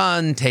for a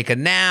run, take a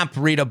nap,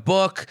 read a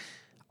book.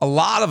 A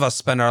lot of us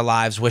spend our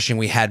lives wishing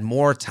we had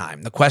more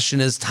time. The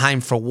question is, time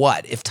for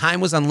what? If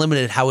time was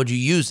unlimited, how would you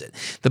use it?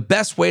 The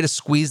best way to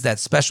squeeze that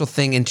special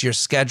thing into your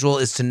schedule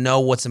is to know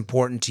what's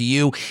important to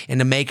you and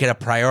to make it a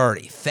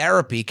priority.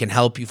 Therapy can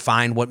help you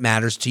find what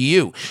matters to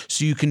you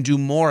so you can do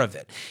more of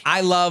it.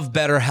 I love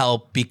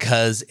BetterHelp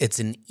because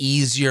it's an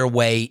easier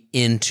way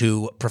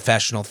into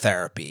professional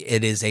therapy.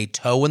 It is a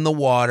toe in the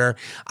water.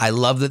 I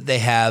love that they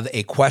have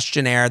a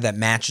questionnaire that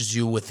matches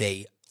you with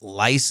a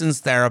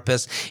licensed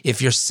therapist.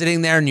 If you're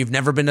sitting there and you've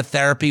never been to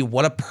therapy,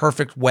 what a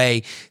perfect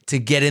way to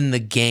get in the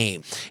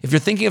game. If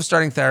you're thinking of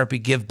starting therapy,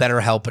 give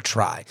BetterHelp a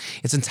try.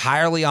 It's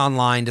entirely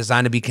online,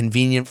 designed to be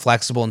convenient,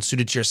 flexible, and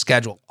suited to your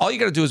schedule. All you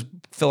got to do is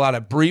fill out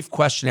a brief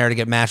questionnaire to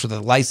get matched with a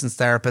licensed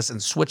therapist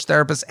and switch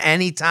therapists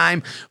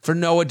anytime for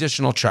no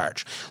additional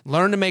charge.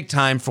 Learn to make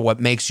time for what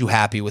makes you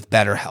happy with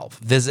BetterHelp.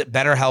 Visit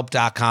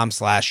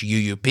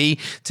BetterHelp.com/UUP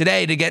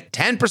today to get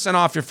 10%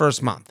 off your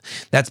first month.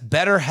 That's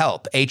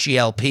BetterHelp,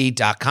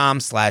 HELP.com/UUP.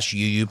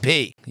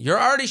 You're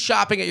already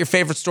shopping at your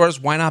favorite stores.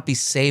 Why not be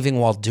saving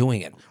while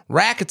doing it?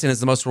 Rakuten is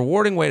the most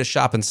rewarding way to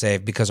shop and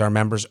save because our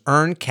members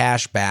earn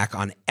cash back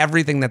on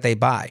everything that they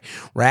buy.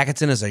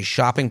 Rakuten is a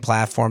shopping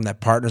platform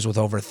that partners with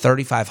over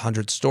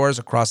 3,500 stores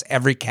across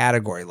every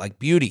category like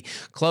beauty,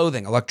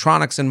 clothing,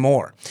 electronics, and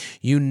more.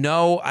 You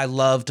know I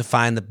love to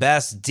find the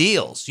best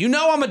deals. You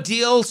know I'm a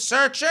deal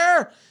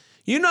searcher.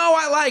 You know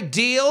I like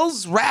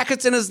deals.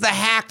 Rakuten is the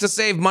hack to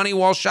save money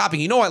while shopping.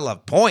 You know I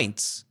love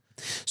points.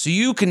 So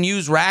you can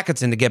use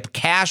Rakuten to get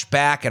cash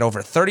back at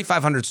over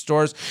 3,500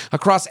 stores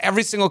across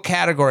every single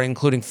category,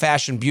 including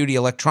fashion, beauty,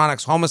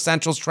 electronics, home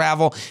essentials,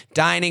 travel,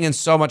 dining, and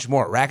so much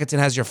more. Rakuten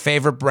has your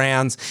favorite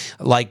brands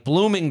like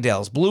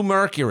Bloomingdale's, Blue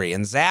Mercury,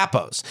 and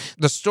Zappos.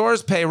 The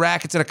stores pay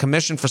Rakuten a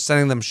commission for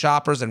sending them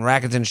shoppers, and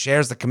Rakuten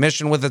shares the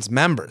commission with its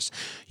members.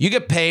 You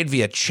get paid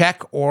via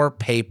check or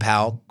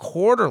PayPal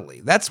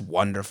quarterly. That's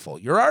wonderful.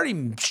 You're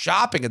already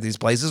shopping at these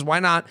places. Why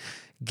not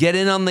get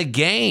in on the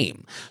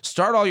game?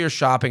 Start all your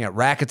shopping at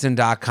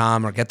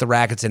Rakuten.com or get the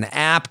Rakuten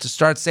app to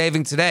start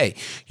saving today.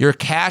 Your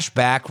cash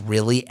back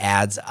really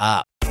adds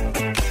up.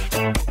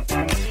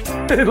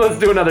 Let's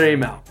do another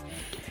email.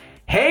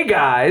 Hey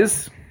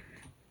guys,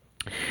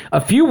 a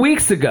few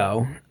weeks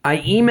ago, I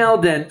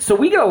emailed in. So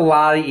we get a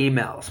lot of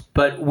emails,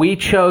 but we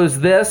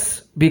chose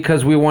this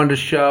because we wanted to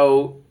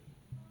show.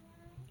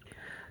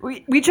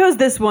 We chose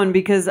this one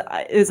because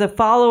it's a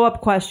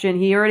follow-up question.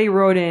 He already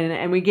wrote in,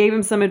 and we gave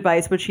him some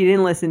advice, which he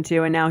didn't listen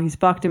to, and now he's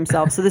fucked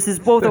himself. So this is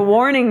both a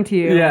warning to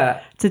you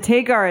to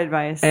take our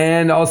advice.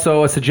 And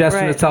also a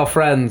suggestion to tell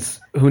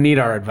friends who need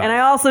our advice. And I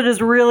also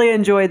just really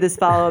enjoyed this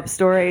follow-up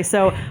story.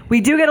 So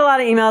we do get a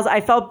lot of emails. I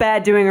felt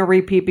bad doing a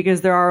repeat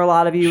because there are a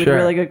lot of you with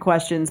really good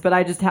questions, but I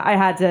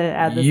had to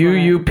add this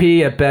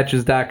UUP at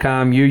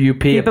Betches.com,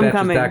 UUP at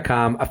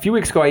Betches.com. A few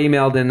weeks ago, I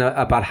emailed in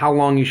about how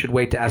long you should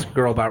wait to ask a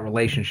girl about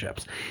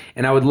relationships.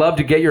 And I would love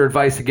to get your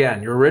advice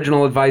again. Your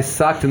original advice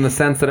sucked in the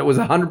sense that it was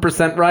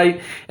 100%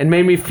 right and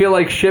made me feel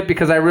like shit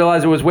because I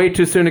realized it was way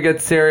too soon to get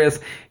serious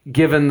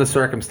given the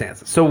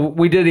circumstances. So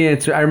we did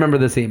answer. I remember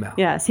this email.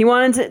 Yes, he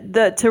wanted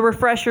to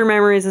refresh your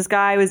memories. This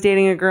guy was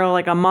dating a girl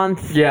like a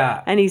month.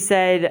 Yeah. And he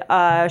said,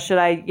 should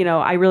I,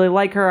 I really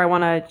like her. I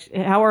want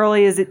to, how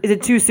early is it? Is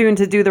it too soon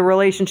to do the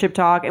relationship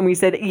talk? And we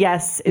said,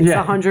 yes, it's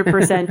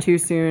 100% too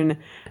soon.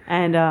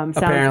 And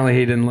apparently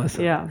he didn't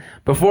listen. Yeah.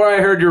 Before I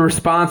heard your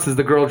responses,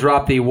 the girl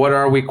dropped the "what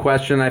are we"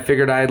 question. I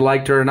figured I had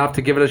liked her enough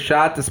to give it a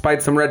shot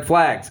despite some red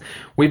flags.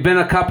 We've been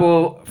a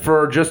couple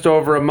for just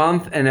over a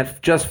month, and it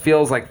just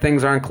feels like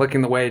things aren't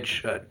clicking the way it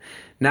should.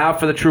 Now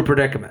for the true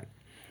predicament.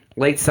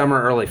 Late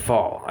summer, early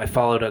fall, I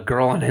followed a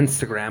girl on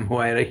Instagram who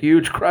I had a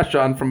huge crush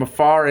on from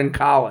afar in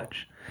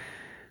college.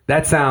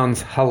 That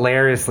sounds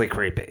hilariously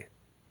creepy.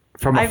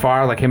 From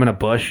afar, like him in a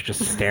bush,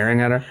 just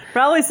staring at her.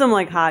 Probably some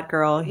like hot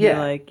girl. He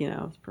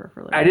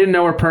peripherally. I didn't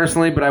know her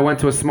personally, but I went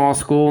to a small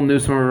school, knew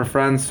some of her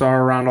friends, saw her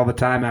around all the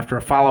time. After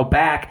a follow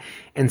back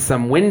and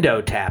some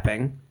window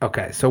tapping.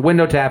 Okay, so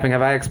window tapping,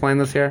 have I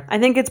explained this here? I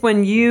think it's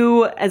when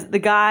you, as the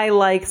guy,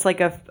 likes like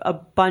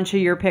a bunch of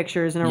your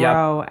pictures in a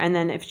row, and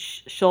then if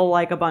she'll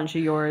like a bunch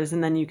of yours,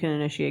 and then you can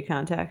initiate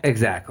contact.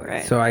 Exactly.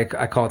 Right. So I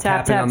call it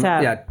tap, tapping.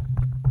 tap. Yeah.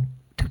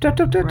 Tap,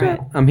 tap, tap,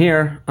 tap. I'm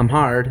here. I'm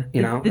hard.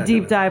 The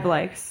deep dive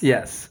likes.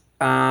 Yes.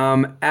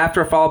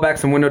 After a follow back,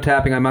 some window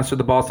tapping, I mustered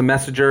the balls to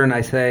message her, and I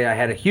say I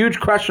had a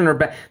huge crush on her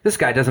back. This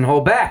guy doesn't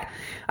hold back.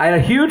 I had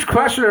a huge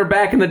crush on her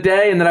back in the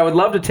day, and that I would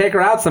love to take her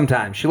out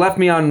sometime. She left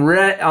me on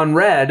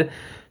red,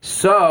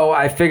 so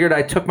I figured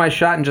I took my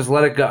shot and just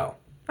let it go.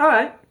 All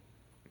right.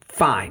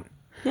 Fine.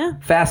 Yeah.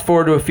 Fast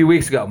forward to a few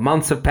weeks ago.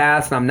 Months have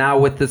passed, and I'm now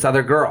with this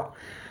other girl.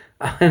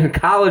 And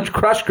college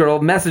crush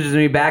girl messages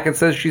me back and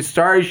says she's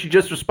sorry she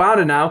just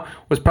responded now.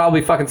 Was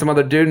probably fucking some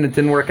other dude and it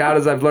didn't work out,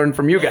 as I've learned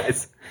from you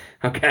guys.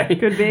 Okay?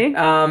 Could be.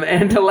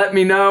 And to let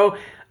me know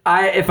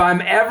if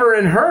I'm ever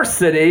in her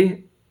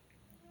city,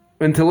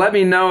 and to let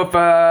me know if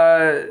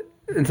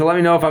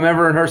I'm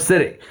ever in her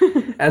city.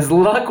 As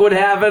luck would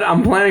have it,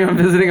 I'm planning on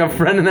visiting a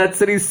friend in that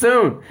city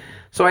soon.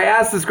 So I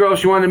asked this girl if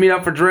she wanted to meet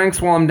up for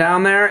drinks while I'm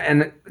down there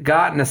and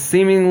gotten a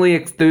seemingly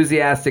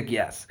enthusiastic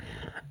yes.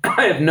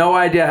 I have no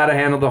idea how to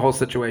handle the whole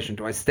situation.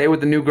 Do I stay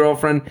with the new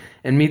girlfriend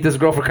and meet this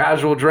girl for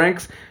casual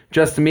drinks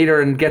just to meet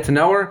her and get to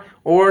know her?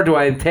 Or do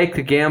I take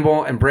the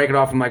gamble and break it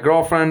off with my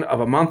girlfriend of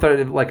a month,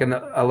 or like a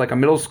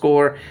middle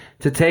schooler,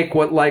 to take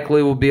what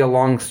likely will be a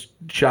long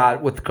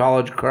shot with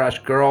college crush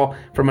girl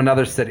from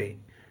another city?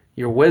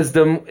 Your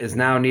wisdom is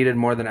now needed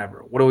more than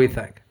ever. What do we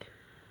think?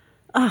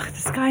 Ugh,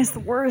 this guy's the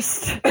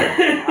worst.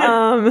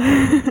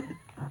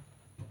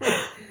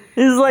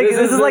 This is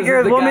like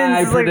your woman's,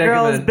 this is like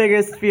girl's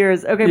biggest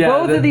fears. Okay, yeah,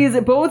 both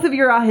of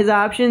his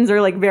options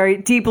are like very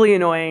deeply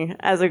annoying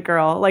as a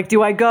girl. Like,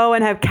 do I go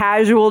and have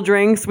casual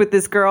drinks with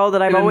this girl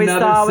that I've always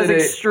thought was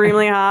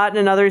extremely hot in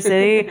another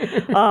city,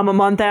 a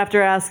month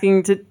after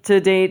asking to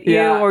date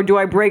you, or do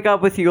I break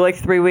up with you like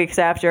 3 weeks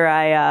after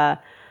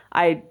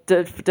I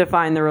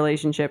define the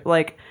relationship?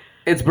 Like,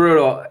 it's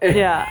brutal.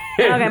 Yeah.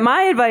 Okay.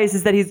 My advice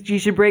is that he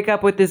should break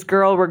up with this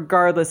girl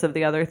regardless of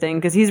the other thing,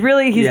 because he's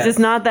just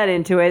not that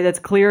into it. It's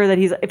clear that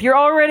if you're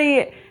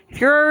already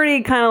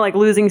kind of like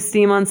losing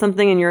steam on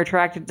something and you're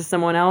attracted to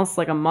someone else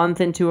like a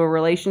month into a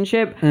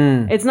relationship,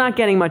 it's not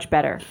getting much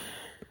better.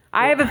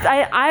 I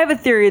have a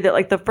theory that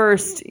like the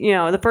first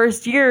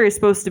year is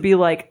supposed to be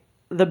like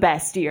the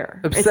best year.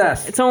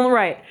 Obsessed. It's only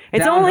right.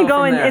 It's only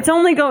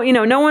going.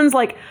 No one's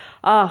like,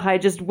 oh, I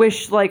just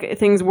wish like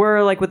things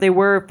were like what they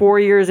were 4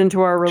 years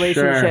into our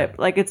relationship. Sure.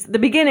 Like, it's the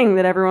beginning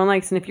that everyone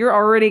likes. And if you're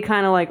already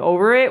kind of like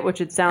over it,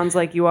 which it sounds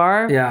like you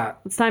are,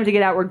 it's time to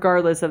get out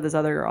regardless of this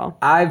other girl.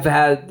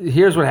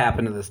 Here's what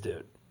happened to this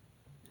dude.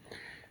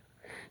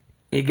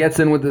 He gets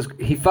in with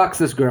he fucks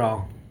this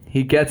girl.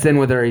 He gets in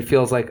with her. He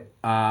feels like,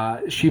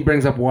 she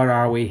brings up, what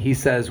are we? He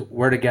says,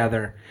 we're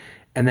together.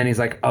 And then he's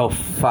like, oh,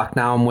 fuck,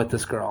 now I'm with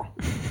this girl.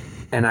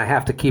 And I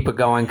have to keep it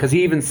going. Because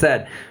he even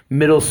said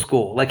middle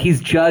school. Like,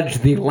 he's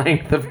judged the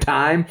length of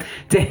time.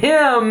 To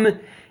him,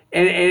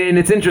 and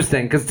it's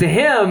interesting, because to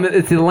him,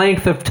 it's the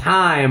length of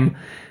time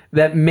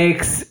that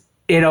makes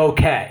it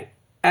okay.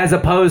 As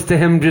opposed to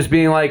him just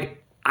being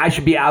like, I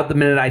should be out the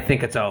minute I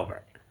think it's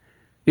over.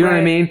 You know what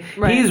I mean?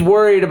 Right. He's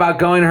worried about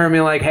going to her and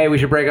being like, hey, we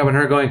should break up, and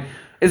her going,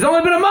 it's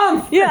only been a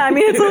month. Yeah, I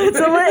mean, it's a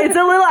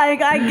little.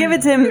 I give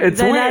it to him in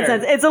that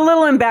sense. It's a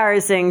little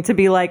embarrassing to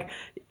be like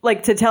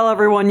to tell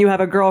everyone you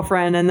have a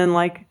girlfriend, and then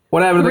like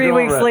 3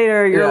 weeks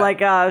later you're like,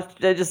 some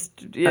girl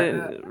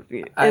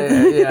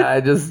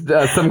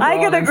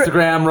on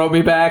Instagram wrote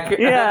me back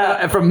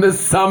from this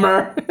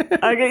summer.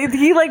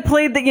 He like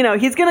played the,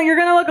 you're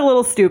gonna look a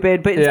little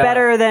stupid, but it's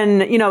better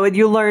than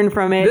you learn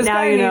from it.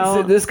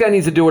 This guy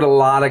needs to do what a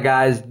lot of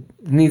guys.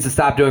 Needs to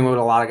stop doing what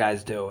a lot of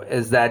guys do,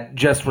 is that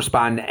just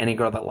respond to any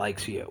girl that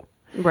likes you.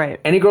 Right.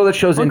 Any girl that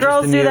shows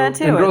interest in you. Girls do that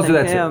too. And girls do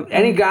that too. Yeah.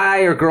 Any guy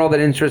or girl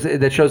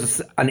that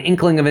shows an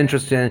inkling of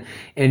interest in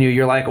you,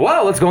 you're like,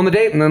 well, let's go on the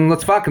date, and then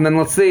let's fuck, and then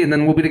let's see, and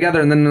then we'll be together,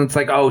 and then it's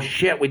like, oh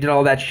shit, we did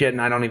all that shit,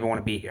 and I don't even want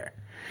to be here.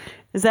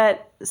 Is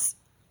that...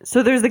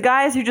 So there's the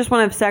guys who just want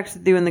to have sex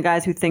with you, and the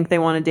guys who think they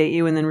want to date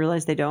you and then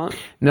realize they don't?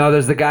 No,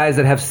 there's the guys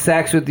that have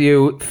sex with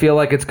you, feel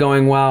like it's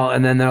going well,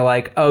 and then they're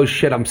like, oh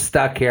shit, I'm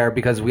stuck here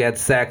because we had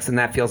sex, and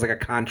that feels like a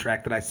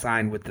contract that I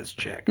signed with this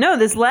chick. No,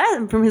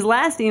 from his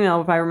last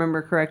email, if I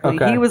remember correctly,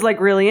 he was like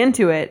really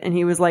into it, and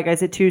he was like,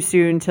 is it too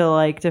soon to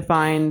like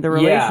define the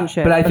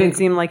relationship? But I think it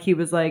seemed like he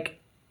was like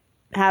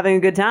having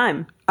a good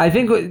time. I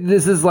think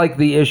this is like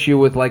the issue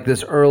with like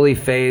this early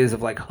phase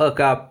of like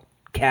hookup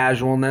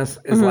casualness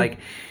is like,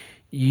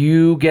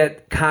 you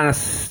get kind of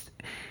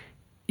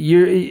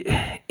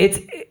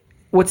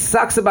what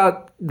sucks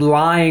about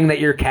lying that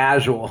you're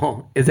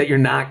casual is that you're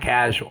not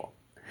casual.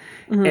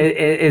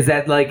 Is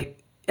that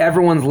like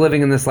everyone's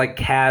living in this like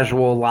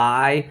casual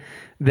lie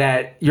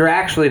that you're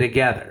actually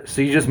together,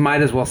 so you just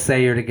might as well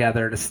say you're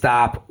together to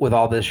stop with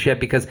all this shit,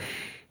 because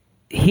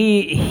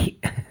he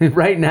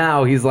right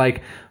now he's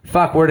like,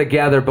 fuck, we're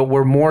together, but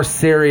we're more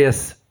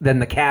serious than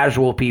the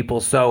casual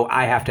people, so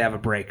I have to have a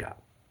breakup.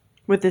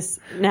 With this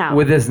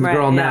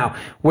girl now,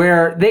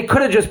 where they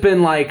could have just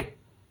been like,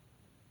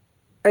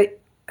 I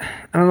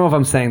don't know if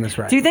I'm saying this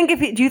right. Do you think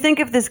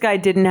if this guy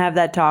didn't have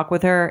that talk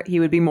with her,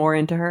 he would be more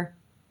into her?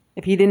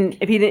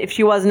 If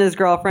she wasn't his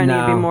girlfriend,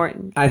 he'd be more.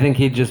 I think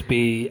he'd just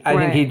be.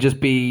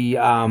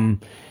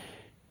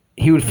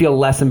 He would feel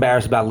less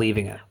embarrassed about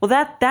leaving it.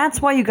 Well,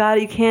 that's why you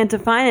can't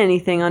define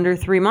anything under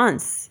 3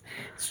 months.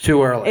 It's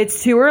too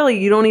early.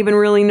 You don't even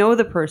really know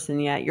the person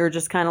yet. You're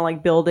just kind of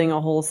like building a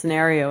whole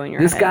scenario in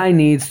your head. This guy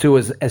needs to,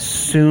 as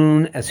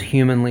soon as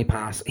humanly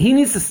possible, he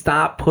needs to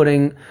stop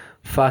putting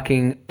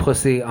fucking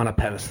pussy on a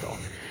pedestal.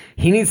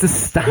 He needs to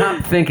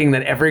stop thinking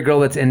that every girl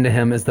that's into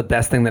him is the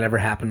best thing that ever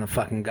happened to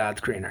fucking God's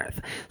green earth.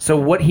 So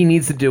what he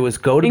needs to do is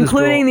go to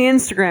Including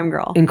this girl, the Instagram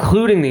girl.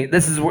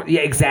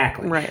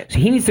 Exactly. Right. So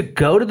he needs to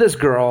go to this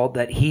girl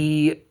that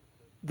he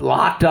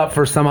locked up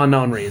for some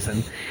unknown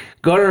reason.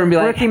 Go to her and be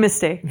like, Rookie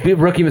mistake.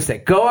 Rookie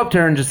mistake. Go up to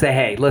her and just say,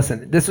 hey,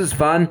 listen, this was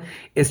fun.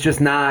 It's just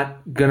not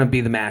going to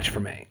be the match for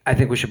me. I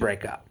think we should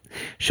break up.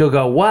 She'll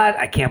go, what?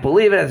 I can't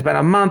believe it. It's been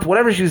a month.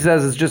 Whatever she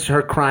says is just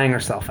her crying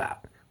herself out.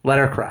 Let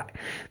her cry.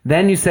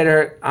 Then you say to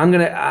her, I'm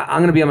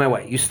gonna be on my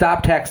way. You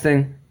stop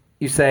texting.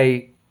 You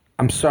say,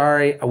 I'm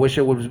sorry. I wish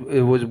it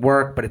was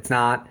work, but it's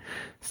not.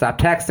 Stop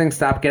texting.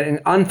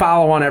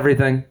 Unfollow on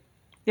everything.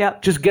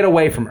 Yep. Just get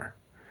away from her.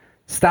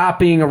 Stop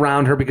being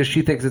around her because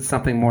she thinks it's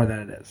something more than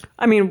it is.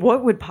 I mean,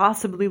 what would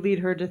possibly lead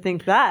her to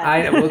think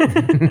that?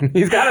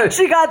 He's got to.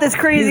 She got this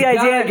crazy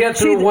idea. Get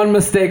through one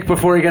mistake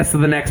before he gets to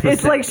the next mistake.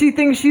 It's like she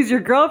thinks she's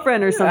your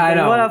girlfriend or something. I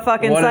know. What a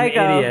fucking psycho.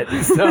 An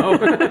idiot. So,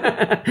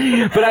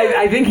 but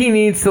I think he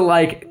needs to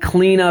like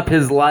clean up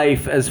his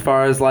life as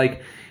far as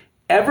like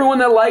everyone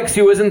that likes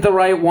you isn't the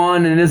right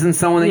one and isn't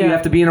someone that you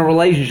have to be in a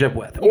relationship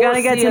with. You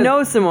gotta get to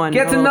know someone.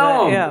 Get to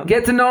know them. Yeah.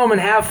 Get to know them and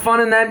have fun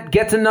in that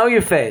get to know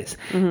you phase.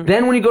 Mm-hmm.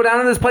 Then when you go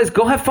down to this place,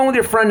 go have fun with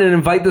your friend and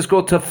invite this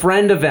girl to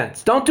friend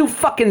events. Don't do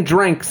fucking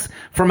drinks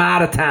from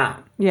out of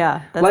town.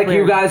 Yeah, that's like weird.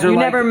 You guys are you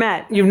like, never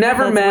met. You've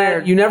never that's met.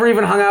 Weird. You never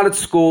even hung out at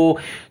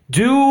school.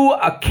 Do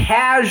a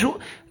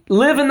casual.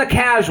 Live in the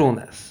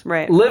casualness.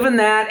 Right. Live in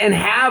that and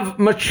have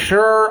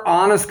mature,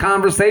 honest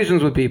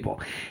conversations with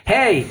people.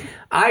 Hey,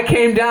 I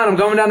came down. I'm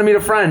going down to meet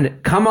a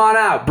friend. Come on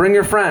out. Bring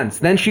your friends.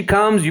 Then she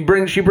comes. She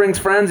brings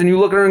friends, and you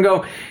look at her and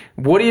go,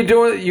 what are you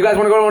doing? You guys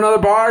want to go to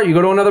another bar? You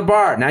go to another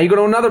bar. Now you go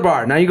to another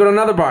bar. Now you go to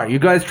another bar. You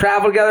guys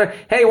travel together.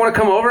 Hey, you want to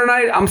come over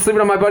tonight? I'm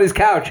sleeping on my buddy's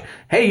couch.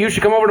 Hey, you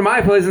should come over to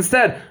my place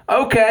instead.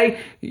 Okay.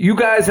 You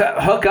guys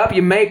hook up.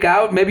 You make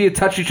out. Maybe you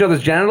touch each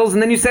other's genitals.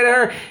 And then you say to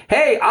her,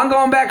 hey, I'm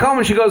going back home.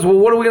 And she goes, well,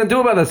 what are we going to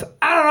do about this?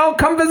 I don't know.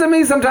 Come visit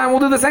me sometime.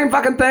 We'll do the same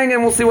fucking thing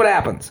and we'll see what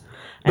happens.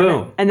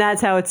 Boom. And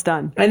that's how it's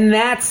done. And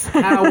that's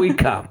how we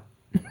come.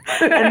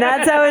 And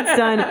that's how it's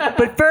done.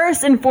 But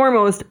first and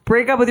foremost,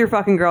 break up with your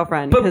fucking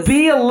girlfriend. But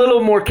be a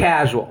little more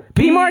casual.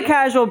 Be more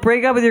casual.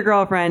 Break up with your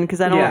girlfriend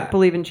because I don't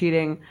believe in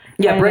cheating.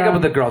 Yeah, break up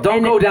with the girl.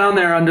 Don't go down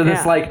there under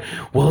this like,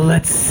 well,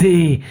 let's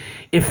see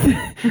if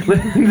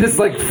this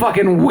like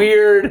fucking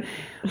weird.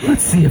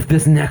 Let's see if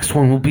this next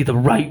one will be the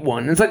right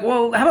one. It's like,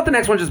 well, how about the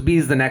next one just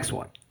be the next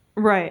one?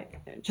 Right.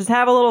 Just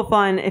have a little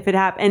fun if it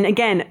happens. And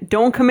again,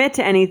 don't commit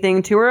to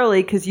anything too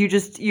early because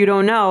you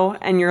don't know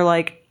and you're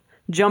like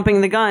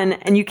jumping the gun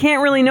and you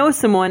can't really know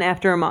someone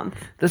after a month.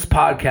 This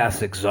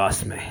podcast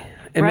exhausts me.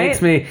 It right?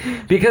 makes me,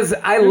 because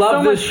I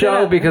love this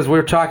show because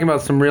we're talking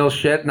about some real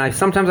shit and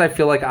sometimes I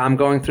feel like I'm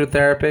going through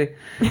therapy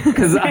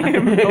because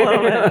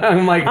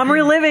I'm like, I'm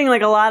reliving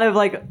like a lot of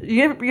like,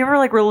 you ever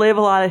like relive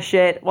a lot of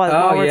shit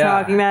while we're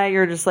talking about it?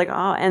 You're just like,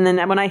 oh, and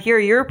then when I hear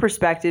your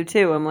perspective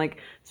too, I'm like,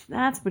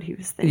 that's what he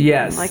was thinking.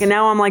 Yes. Like, and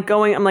now I'm like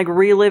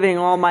reliving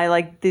all my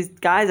like these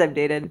guys I've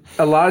dated.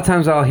 A lot of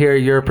times I'll hear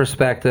your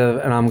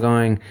perspective and I'm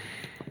going,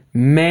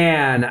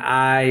 man,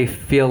 I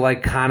feel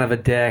like kind of a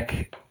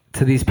dick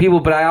to these people,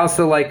 but I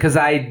also like, because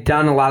I've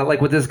done a lot of, like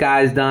what this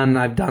guy's done,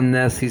 I've done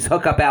this. He's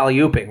hookup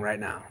alley-ooping right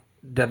now.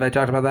 Have I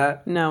talked about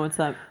that? No, what's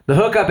up? The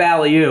hookup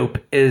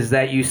alley-oop is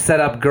that you set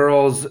up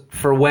girls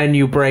for when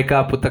you break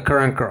up with the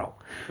current girl.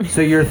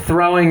 So you're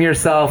throwing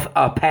yourself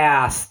a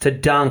pass to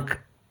dunk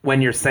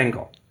when you're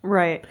single.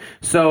 Right.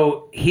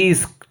 So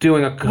he's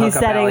doing a hookup He's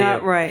setting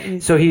alley-oop. up,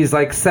 right. So he's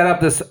like set up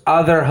this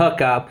other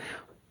hookup.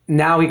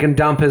 Now he can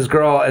dump his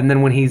girl, and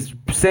then when he's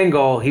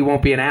single, he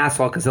won't be an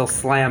asshole because he'll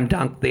slam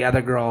dunk the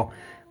other girl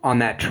on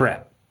that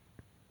trip.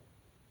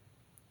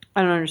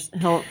 I don't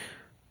understand.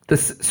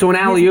 So an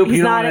alley-oop,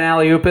 you know what an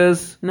alley-oop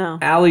is? No.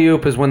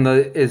 Alley-oop is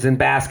is in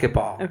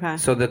basketball. Okay.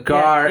 So the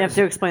guard... you have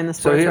to explain the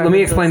So sports let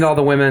me explain to all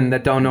the women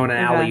that don't know what an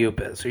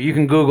alley-oop is. Or you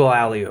can Google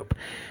alley-oop.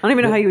 I don't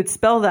even know how you would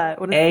spell that.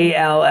 What is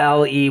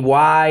Alley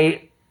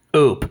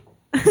oop.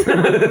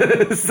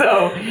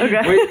 So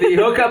the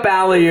hookup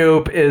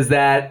alley-oop is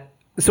that...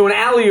 So an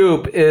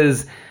alley-oop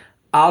is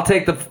I'll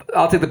take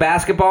the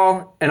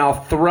basketball and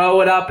I'll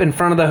throw it up in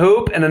front of the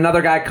hoop and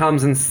another guy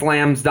comes and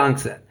slams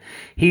dunks it.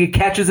 He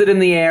catches it in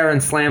the air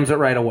and slams it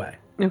right away.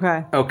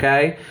 Okay.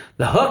 Okay?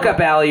 The hookup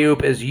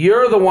alley-oop is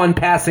you're the one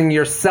passing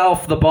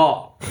yourself the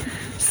ball.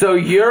 So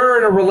you're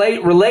in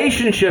a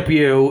relationship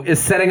is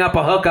setting up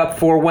a hookup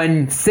for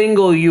when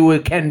single you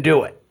can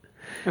do it.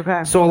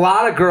 Okay. So a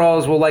lot of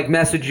girls will like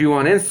message you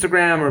on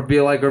Instagram or be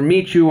like, or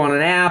meet you on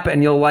an app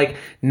and you'll like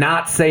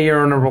not say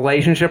you're in a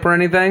relationship or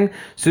anything.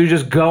 So you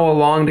just go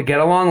along to get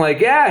along like,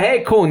 yeah,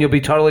 hey, cool. And you'll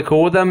be totally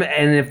cool with them.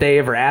 And if they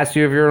ever ask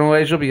you if you're in a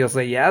relationship, you'll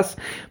say yes.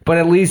 But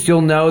at least you'll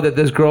know that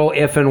this girl,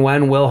 if and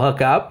when, will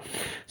hook up.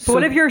 So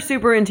what if you're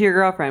super into your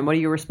girlfriend? What are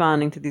you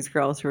responding to these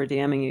girls who are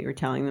DMing you? You're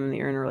telling them that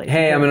you're in a relationship.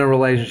 Hey, I'm in a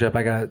relationship.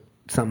 I got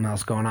something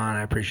else going on.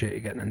 I appreciate you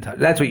getting in touch.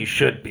 That's what you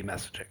should be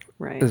messaging.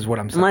 Right. Is what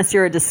I'm saying. Unless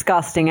you're a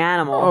disgusting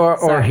animal.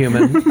 Or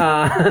human.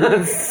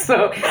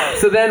 So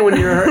then when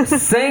you're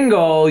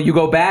single, you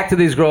go back to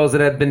these girls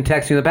that have been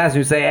texting you in the past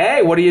and you say,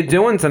 hey, what are you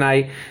doing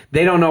tonight?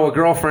 They don't know a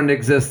girlfriend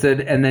existed,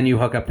 and then you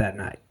hook up that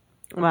night.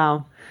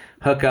 Wow.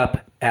 Hook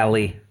up,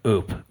 alley,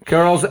 oop.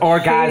 Girls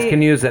or guys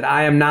can use it.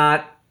 I'm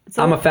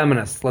a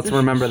feminist. Let's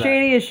remember that.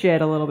 Shady as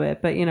shit a little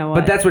bit, but you know what?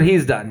 But that's what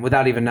he's done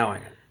without even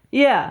knowing it.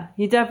 Yeah,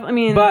 he definitely, I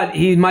mean... But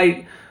he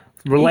might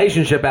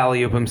relationship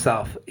alley-oop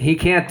himself. He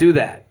can't do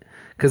that.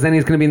 Because then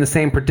he's going to be in the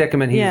same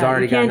predicament he's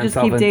already gotten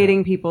himself into. You can't just keep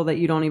dating people that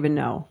you don't even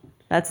know.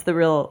 That's the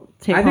real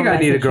take-home I think I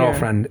need a message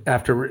girlfriend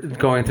after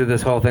going through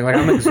this whole thing. Like,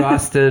 I'm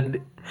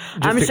exhausted.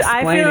 I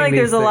feel like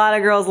there's a lot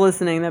of girls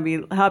listening that'd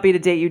be happy to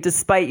date you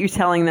despite you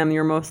telling them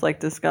your most like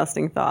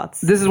disgusting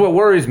thoughts. This is what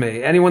worries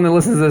me. Anyone that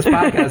listens to this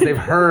podcast, they've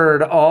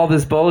heard all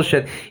this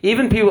bullshit.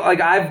 Even people,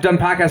 like I've done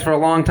podcasts for a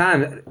long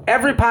time.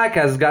 Every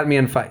podcast has gotten me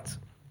in fights.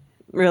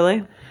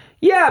 Really?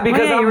 Yeah,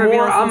 because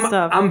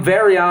I'm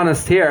very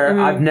honest here. Mm-hmm.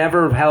 I've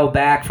never held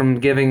back from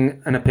giving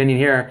an opinion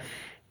here.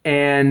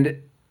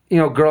 And, you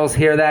know, girls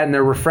hear that and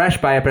they're refreshed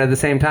by it, but at the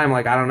same time,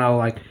 like, I don't know,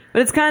 like...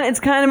 But it's kind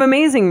of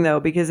amazing, though,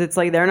 because it's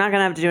like they're not going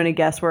to have to do any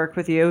guesswork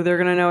with you. They're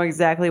going to know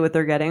exactly what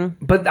they're getting.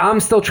 But I'm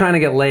still trying to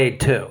get laid,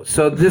 too.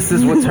 So this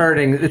is what's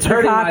hurting. It's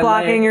hurting my leg.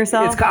 Cock-blocking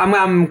yourself?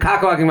 I'm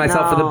cock-blocking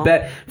myself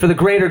for the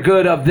greater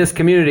good of this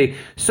community.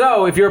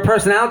 So if you're a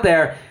person out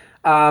there...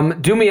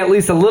 do me at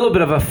least a little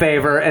bit of a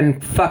favor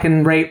and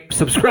fucking rate,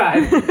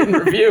 subscribe, and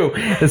review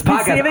this podcast.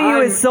 He's giving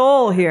you his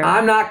soul here.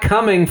 I'm not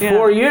coming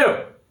for you.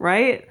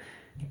 Right?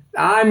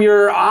 I'm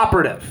your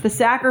operative. The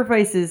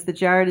sacrifices that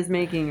Jared is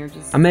making are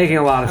just I'm making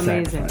a lot of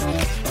amazing.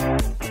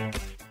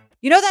 sacrifices.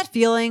 You know that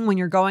feeling when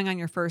you're going on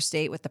your first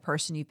date with the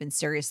person you've been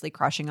seriously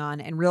crushing on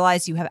and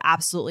realize you have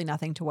absolutely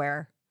nothing to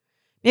wear?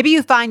 Maybe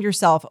you find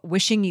yourself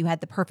wishing you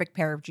had the perfect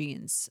pair of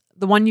jeans,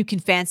 the one you can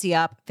fancy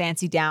up,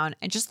 fancy down,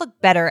 and just look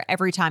better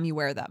every time you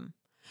wear them.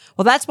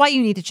 Well, that's why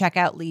you need to check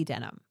out Lee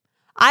Denim.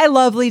 I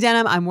love Lee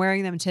Denim. I'm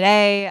wearing them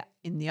today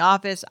in the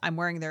office. I'm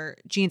wearing their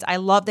jeans.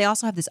 They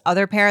also have this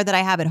other pair that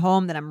I have at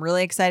home that I'm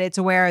really excited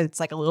to wear. It's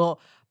like a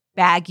little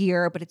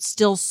baggier, but it's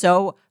still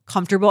so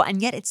comfortable,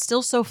 and yet it's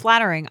still so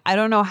flattering. I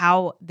don't know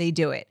how they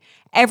do it.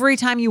 Every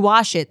time you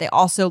wash it, they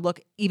also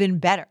look even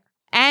better.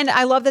 And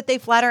I love that they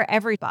flatter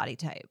every body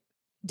type.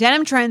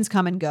 Denim trends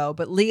come and go,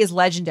 but Lee is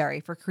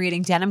legendary for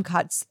creating denim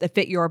cuts that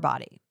fit your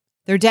body.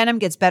 Their denim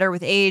gets better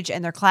with age,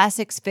 and their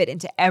classics fit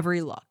into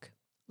every look.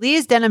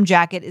 Lee's denim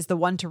jacket is the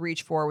one to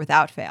reach for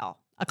without fail,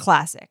 a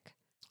classic.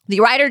 The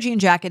Rider jean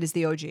jacket is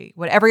the OG,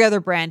 what every other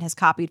brand has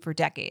copied for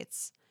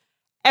decades.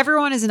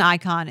 Everyone is an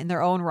icon in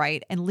their own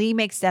right, and Lee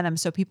makes denim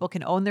so people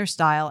can own their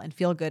style and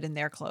feel good in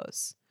their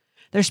clothes.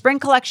 Their spring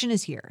collection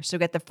is here, so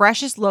get the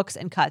freshest looks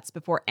and cuts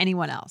before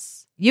anyone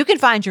else. You can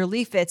find your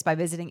Lee fits by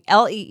visiting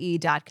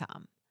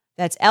lee.com.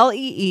 That's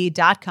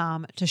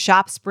lee.com to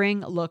shop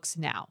spring looks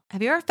now.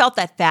 Have you ever felt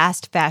that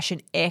fast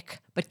fashion ick,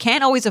 but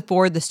can't always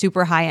afford the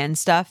super high-end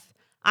stuff?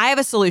 I have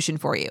a solution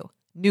for you.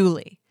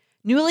 Nuuly.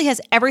 Nuuly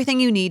has everything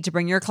you need to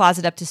bring your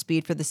closet up to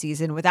speed for the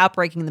season without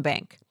breaking the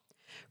bank.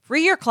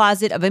 Free your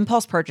closet of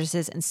impulse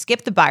purchases and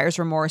skip the buyer's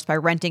remorse by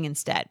renting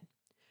instead.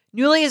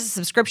 Nuuly is a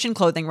subscription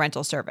clothing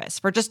rental service.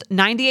 For just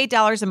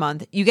 $98 a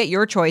month, you get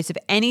your choice of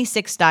any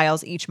 6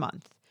 styles each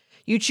month.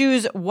 You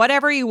choose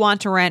whatever you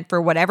want to rent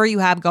for whatever you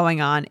have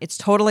going on. It's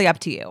totally up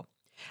to you.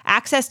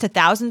 Access to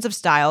thousands of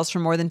styles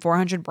from more than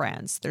 400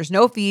 brands. There's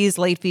no fees,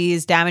 late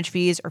fees, damage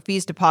fees, or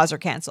fees to pause or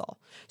cancel.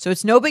 So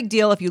it's no big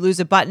deal if you lose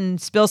a button,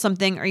 spill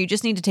something, or you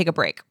just need to take a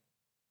break.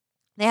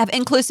 They have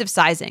inclusive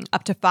sizing,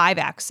 up to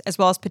 5X, as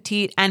well as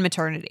petite and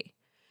maternity.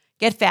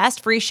 Get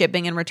fast, free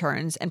shipping and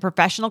returns and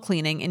professional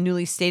cleaning in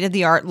Nuuly's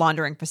state-of-the-art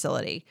laundering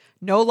facility.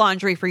 No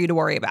laundry for you to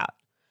worry about.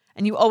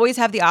 And you always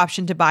have the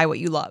option to buy what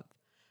you love.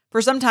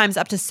 For sometimes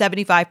up to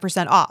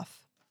 75% off.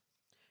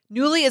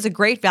 Nuuly is a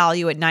great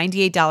value at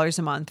 $98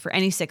 a month for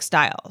any 6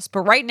 styles.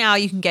 But right now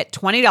you can get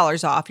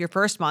 $20 off your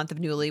first month of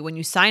Nuuly when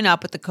you sign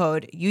up with the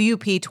code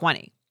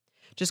UUP20.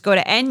 Just go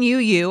to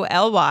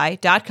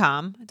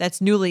NUULY.com, that's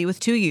Nuuly with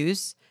 2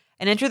 U's,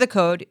 and enter the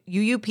code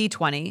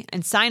UUP20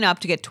 and sign up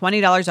to get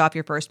 $20 off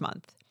your first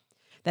month.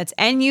 That's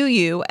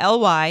NUULY.com,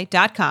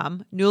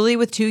 Nuuly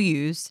with 2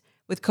 U's,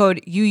 with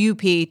code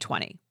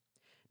UUP20.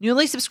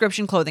 Nuuly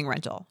subscription clothing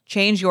rental.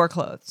 Change your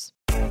clothes.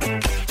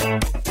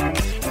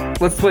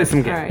 Let's play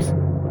some games. Right.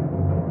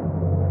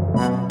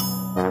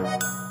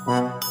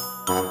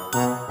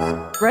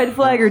 Red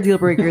flag or deal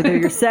breaker? They're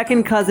your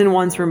second cousin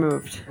once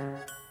removed.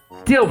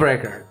 Deal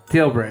breaker.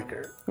 Deal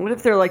breaker. What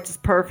if they're like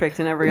just perfect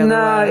in every other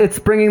way? It's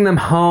bringing them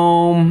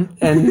home,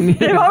 and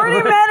they've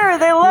already met her.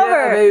 They love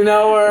her. They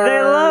know her.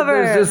 They love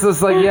her. There's just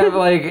this like you have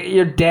like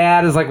your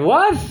dad is like,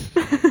 what?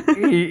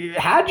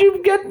 How'd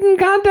you get in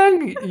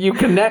contact? You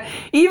connect.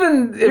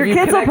 Even if your you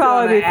kids will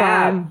probably be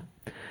app, fine.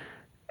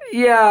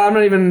 Yeah, I'm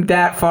not even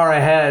that far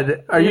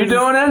ahead. Are you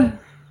doing it?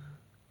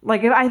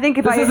 Like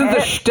if this isn't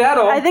the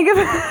shtetl. I think if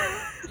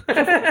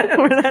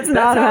That's an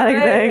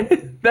automatic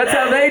thing. That's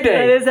how they That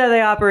date. is how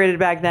they operated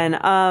back then.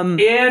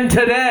 And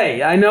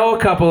today, I know a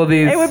couple of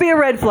these. It would be a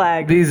red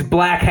flag. These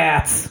black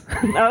hats.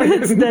 Oh,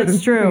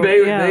 that's true.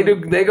 Yeah.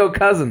 They go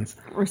cousins.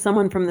 Or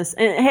someone from this.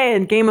 Hey,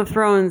 in Game of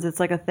Thrones, it's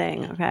like a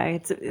thing. Okay,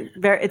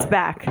 it's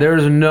back.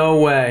 There's no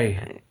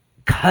way.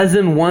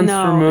 Cousin once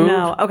removed?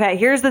 No. Okay,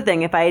 here's the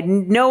thing. If I had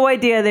no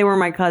idea they were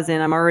my cousin,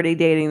 I'm already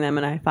dating them,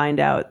 and I find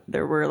out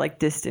there were like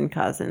distant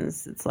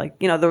cousins. It's like,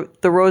 the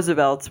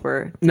Roosevelts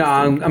were. No,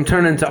 I'm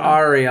turning to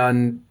Ari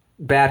on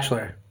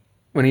Bachelor.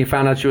 When he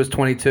found out she was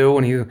 22,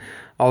 when he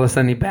all of a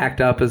sudden he backed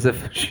up as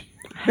if she...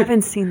 I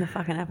haven't seen the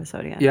fucking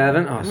episode yet. You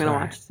haven't? Oh, I'm going to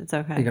watch it. It's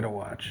okay. You got to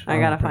watch. I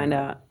got to find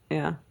out.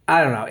 Yeah.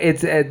 I don't know.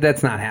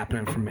 That's not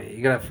happening for me.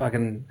 You got to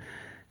fucking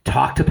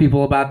talk to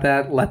people about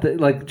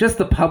that. Just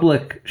the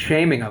public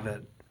shaming of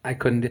it. I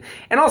couldn't do.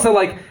 And also,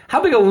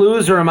 how big a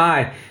loser am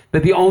I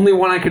that the only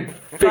one I could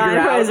figure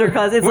out is her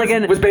cousin.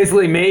 It's was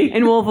basically me?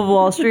 In Wolf of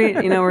Wall Street,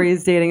 where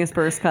he's dating his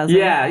first cousin.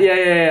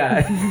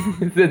 Yeah.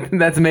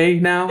 That's me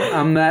now?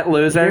 I'm that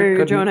loser?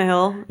 You're Jonah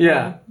Hill?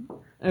 Yeah.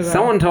 Okay.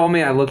 Someone told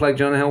me I looked like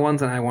Jonah Hill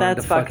once, and I wanted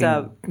That's to fucked fucking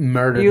up.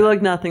 murder You them.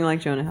 look nothing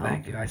like Jonah Hill.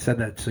 Thank you. I said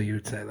that so you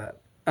would say that.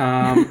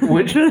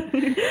 Would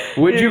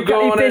you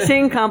go on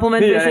fishing?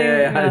 Compliment fishing?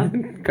 Yeah.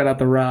 Cut out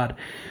the rod.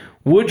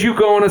 Would you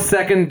go on a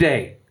second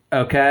date?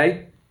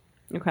 Okay.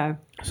 Okay.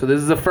 So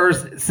this is the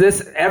first.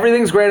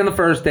 Everything's great on the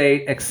first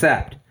date,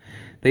 except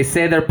they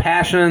say their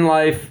passion in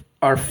life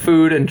are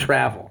food and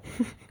travel.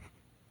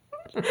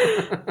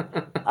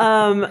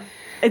 It's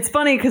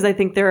funny because I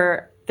think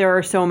there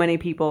are so many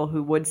people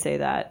who would say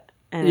that.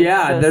 And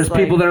there's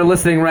people that are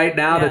listening right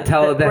now that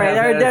tell that right. have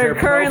that as They're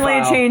their currently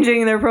profile.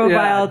 changing their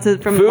profile from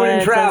food what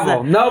and it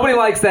travel. says. Nobody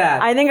likes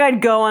that. I think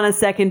I'd go on a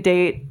second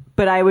date,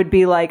 but I would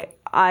be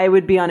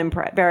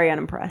very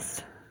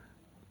unimpressed.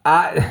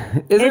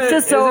 It's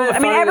just so. I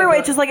mean,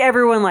 it's just like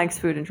everyone likes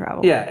food and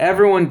travel. Yeah,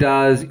 everyone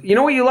does. You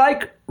know what you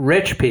like?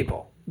 Rich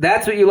people.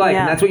 That's what you like,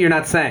 and that's what you're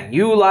not saying.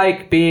 You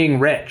like being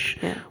rich,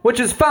 which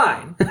is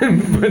fine.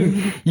 But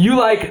you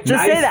like just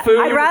nice say that. food.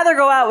 I'd rather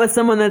go out with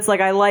someone that's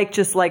like I like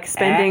just like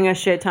spending a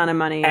shit ton of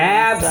money.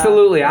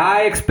 Absolutely,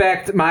 I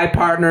expect my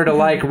partner to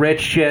like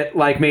rich shit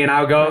like me, and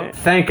I would go,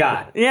 thank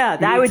God. Yeah,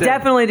 I would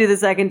definitely do the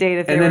second date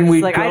if they were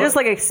just like I just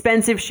like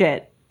expensive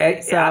shit.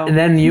 And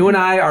then you and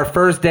I, our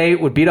first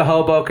date would be to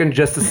Hoboken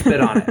just to spit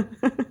on it.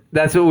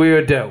 That's what we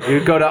would do. We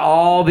would go to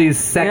all these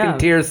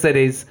second-tier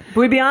cities.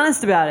 We'd be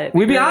honest about it.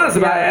 We'd be honest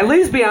about it. At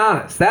least be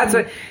honest. That's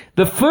what,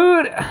 the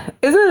food.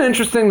 Isn't it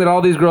interesting that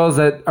all these girls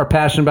that are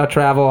passionate about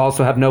travel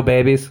also have no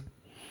babies?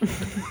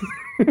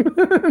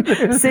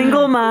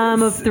 Single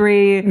mom of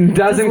 3.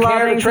 Doesn't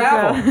care to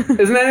travel.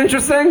 Isn't that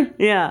interesting?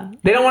 Yeah.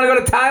 They don't want to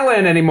go to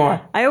Thailand anymore.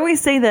 I always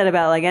say that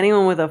about like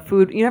anyone with a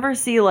food. You never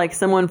see like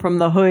someone from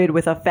the hood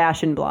with a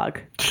fashion blog.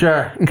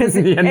 Sure. Because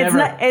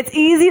it's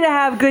easy to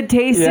have good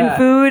taste in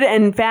food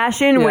and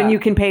fashion when you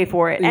can pay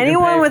for it.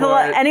 Anyone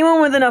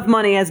with enough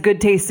money has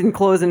good taste in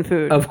clothes and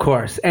food. Of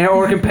course.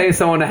 Or can pay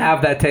someone to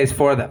have that taste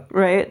for them.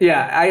 Right.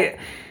 Yeah.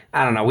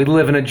 I don't know. We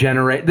live in a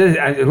generation.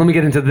 Let me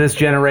get into this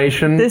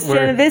generation. This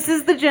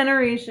is the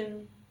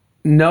generation.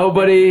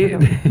 Nobody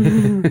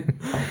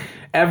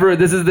ever.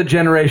 This is the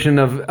generation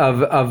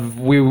of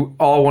we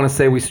all want to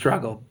say we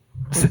struggled.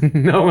 So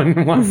no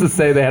one wants to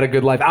say they had a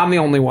good life. I'm the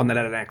only one that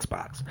had an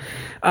Xbox.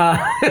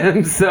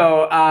 And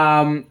so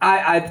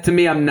to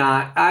me, I'm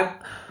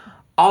not.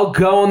 I'll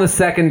go on the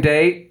second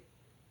date,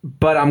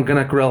 but I'm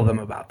gonna grill them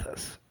about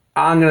this.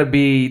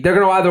 They're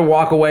gonna either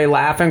walk away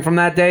laughing from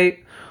that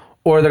date,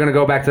 or they're going to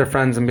go back to their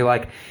friends and be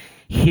like,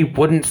 he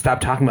wouldn't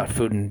stop talking about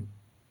food and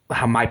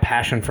how my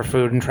passion for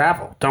food and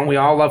travel. Don't we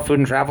all love food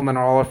and travel? And then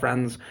all our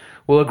friends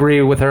will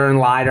agree with her and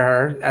lie to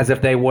her as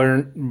if they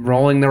weren't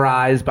rolling their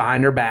eyes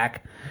behind her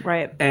back.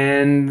 Right.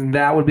 And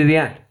that would be the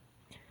end.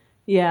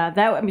 Yeah.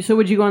 So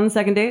would you go on the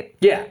second date?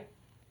 Yeah.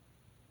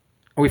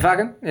 Are we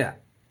fucking? Yeah.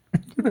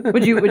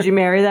 Would you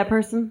marry that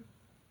person?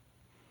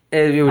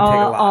 It would take a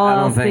lot. All I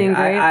don't else think. being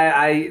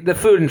great? The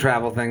food and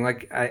travel thing,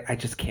 I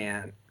just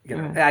can't.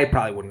 I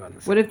probably wouldn't go on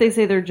this. What if they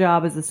say their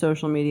job is a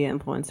social media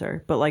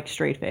influencer, but like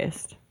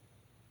straight-faced?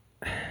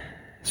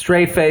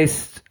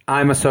 Straight-faced,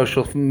 I'm a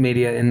social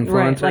media influencer.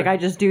 Right, like I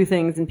just do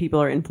things and people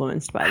are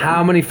influenced by them.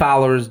 How many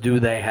followers do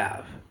they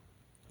have?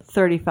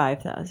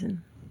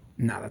 35,000.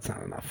 No, that's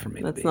not enough for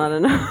me. That's not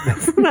enough.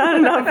 That's not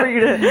enough for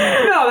you to...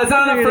 No, that's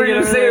not enough for you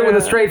to say it with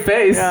a straight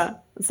face. Yeah.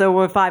 So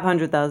we're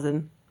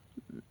 500,000.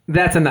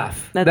 That's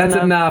enough. That's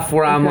enough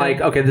where I'm like,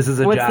 okay, this is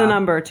a job. What's the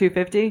number?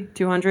 250?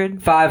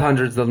 200?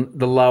 500 is the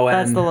low end.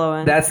 That's the low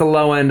end. That's the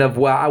low end of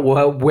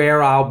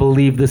where I'll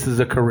believe this is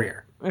a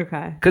career.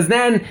 Okay. Because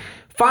then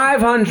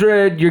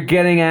 500, you're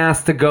getting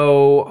asked to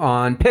go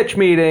on pitch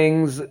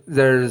meetings.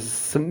 There's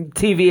some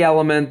TV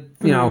element.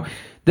 You know,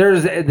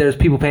 there's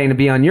people paying to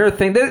be on your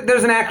thing.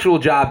 There's an actual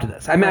job to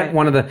this. I met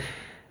one of the.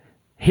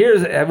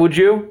 Would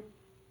you?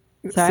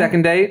 Sorry?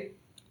 Second date?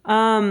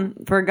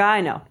 For a guy,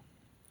 no.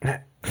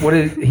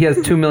 He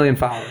has 2 million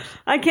followers.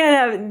 I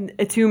can't have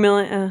a 2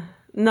 million.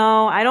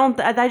 No, I don't.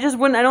 I just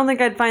wouldn't. I don't think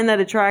I'd find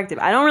that attractive.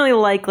 I don't really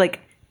like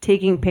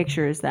taking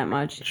pictures that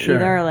much Sure.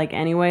 either. Like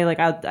anyway, like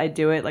I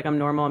do it. Like I'm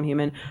normal. I'm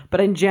human.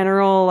 But in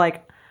general,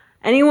 like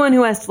anyone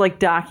who has to like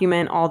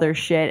document all their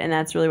shit, and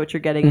that's really what you're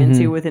getting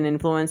into with an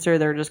influencer.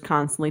 They're just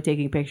constantly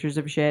taking pictures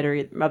of shit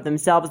or of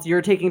themselves.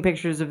 You're taking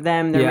pictures of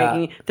them.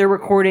 They're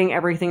recording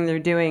everything they're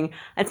doing.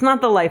 It's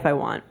not the life I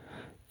want.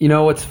 You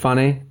know what's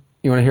funny?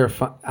 You want to hear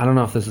I don't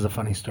know if this is a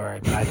funny story,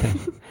 but I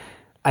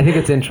think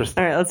it's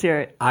interesting. All right, let's hear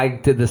it. I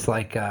did this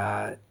like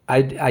I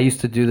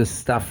used to do this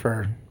stuff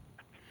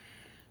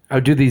I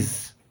would do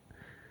these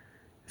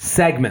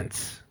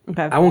segments.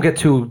 Okay. I won't get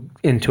too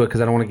into it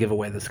because I don't want to give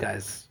away this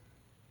guy's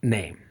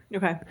name.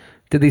 Okay.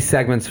 Did these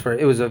segments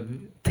it was a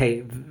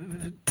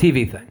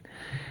TV thing.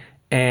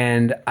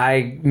 And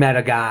I met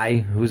a guy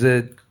who's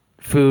a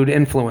food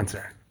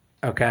influencer.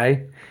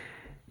 Okay.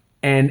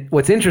 And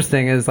what's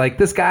interesting is like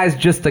this guy's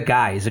just a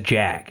guy. He's a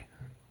jag.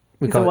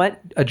 He's a what?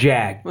 A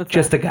jag. What's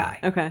just that? a guy.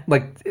 Okay.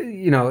 Like,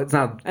 it's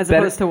not As better,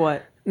 opposed to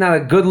what? not a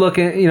good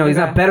looking, he's Okay.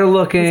 not better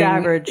looking. He's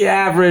average.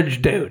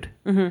 Average dude.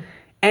 Mm-hmm.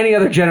 Any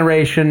other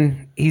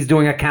generation, he's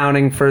doing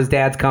accounting for his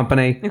dad's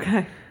company.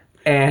 Okay.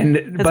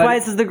 And That's why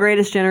this is the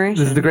greatest generation.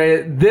 this is the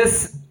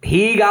greatest.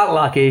 He got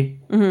lucky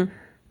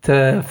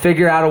to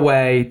figure out a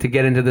way to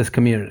get into this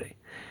community.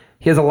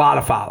 He has a lot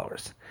of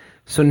followers.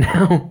 So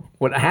now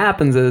what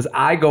happens is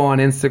I go on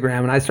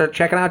Instagram and I start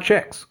checking out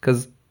chicks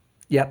because,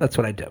 that's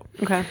what I do.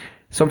 Okay.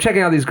 So I'm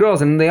checking out these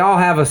girls and they all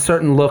have a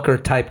certain look or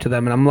type to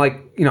them. And I'm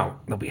like,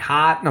 they'll be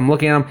hot. And I'm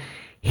looking at them.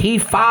 He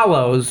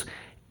follows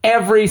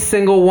every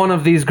single one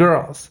of these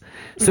girls.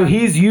 So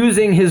he's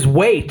using his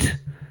weight.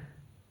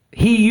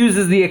 He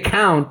uses the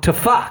account to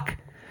fuck.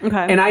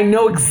 Okay. And I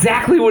know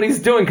exactly what he's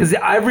doing because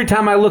every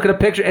time I look at a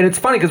picture, and it's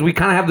funny because we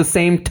kind of have the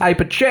same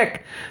type of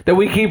chick that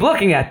we keep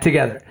looking at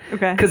together.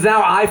 Okay. Because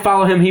now I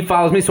follow him, he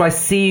follows me, so I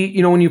see,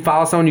 when you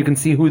follow someone, you can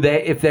see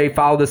if they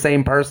follow the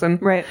same person.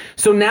 Right.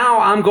 So now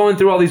I'm going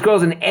through all these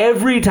girls, and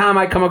every time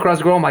I come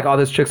across a girl, I'm like, oh,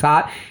 this chick's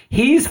hot.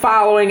 He's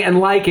following and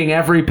liking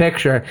every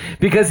picture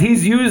because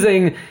he's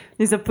using...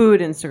 He's a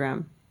food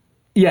Instagram.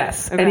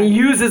 Yes, Okay. and he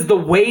uses the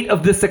weight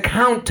of this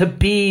account to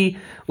be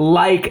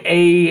like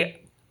a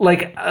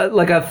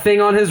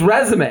thing on his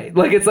resume.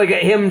 Like it's like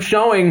him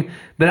showing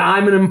that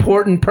I'm an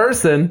important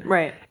person.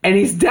 Right. And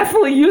he's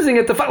definitely using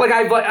it to fuck. Like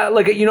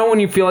when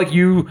you feel like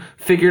you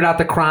figured out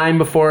the crime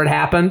before it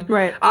happened.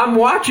 Right. I'm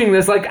watching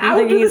this like I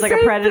think he's like a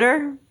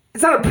predator.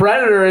 It's not a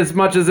predator as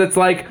much as it's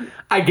like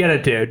I get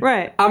it, dude.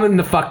 Right. I'm in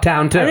the fuck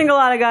town too. I think a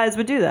lot of guys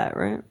would do that,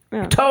 right?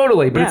 Yeah.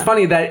 Totally, but it's Yeah.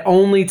 funny that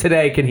only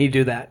today can he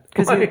do that.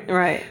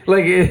 Right.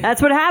 Like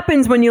That's what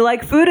happens when you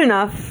like food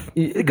enough.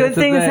 that's Good the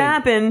things thing.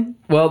 happen.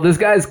 Well, this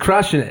guy's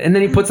crushing it. And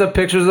then he puts up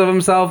pictures of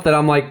himself that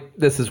I'm like,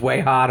 this is way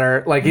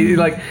hotter. Like he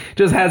like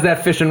just has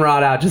that fishing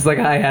rod out, just like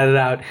I had it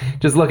out.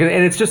 Just looking,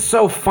 and it's just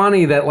so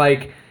funny that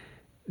like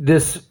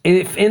this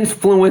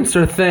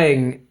influencer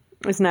thing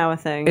It's now a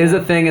thing. is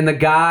a thing, and the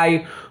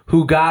guy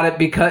who got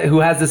it who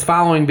has this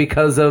following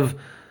because of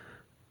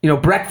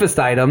breakfast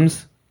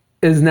items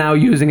is now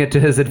using it to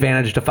his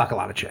advantage to fuck a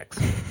lot of chicks.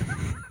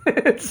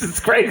 It's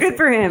just crazy. Good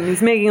for him.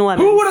 He's making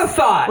lemonade. Who would have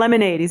thought?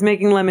 Lemonade. He's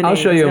making lemonade. I'll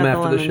show you He's him got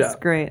after the lemons. show.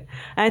 Great.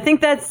 And I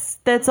think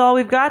that's all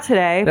we've got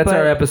today. That's but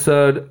our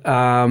episode.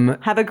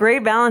 Have a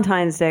great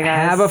Valentine's Day,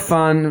 guys. Have a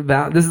fun.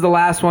 This is the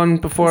last one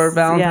before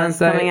Valentine's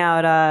Day. Coming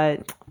out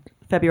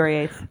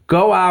February 8th.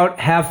 Go out,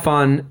 have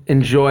fun,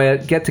 enjoy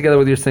it, get together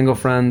with your single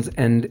friends,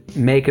 and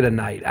make it a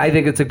night. I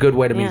think it's a good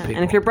way to meet Yeah. people.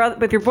 And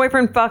if your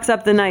boyfriend fucks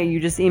up the night, you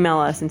just email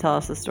us and tell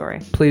us the story.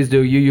 Please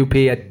do.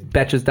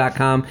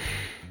 uup@betches.com.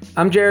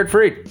 I'm Jared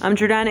Freed. I'm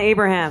Jordana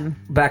Abraham.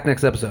 Back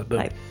next episode. Boom.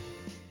 Bye.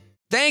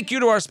 Thank you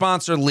to our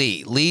sponsor,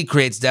 Lee. Lee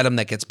creates denim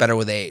that gets better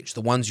with age,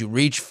 the ones you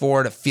reach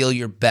for to feel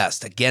your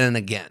best again and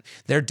again.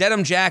 Their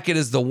denim jacket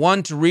is the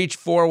one to reach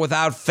for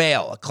without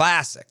fail, a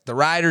classic. The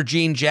Rider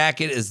jean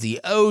jacket is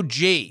the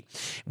OG,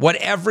 what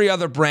every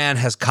other brand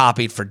has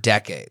copied for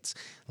decades.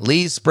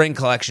 Lee's spring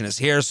collection is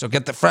here, so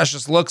get the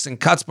freshest looks and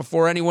cuts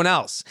before anyone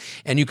else.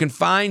 And you can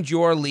find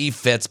your Lee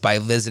fits by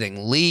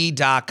visiting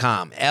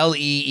lee.com,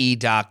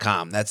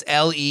 Lee.com. That's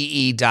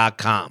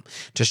Lee.com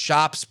to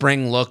shop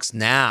spring looks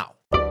now.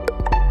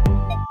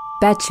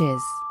 Betches.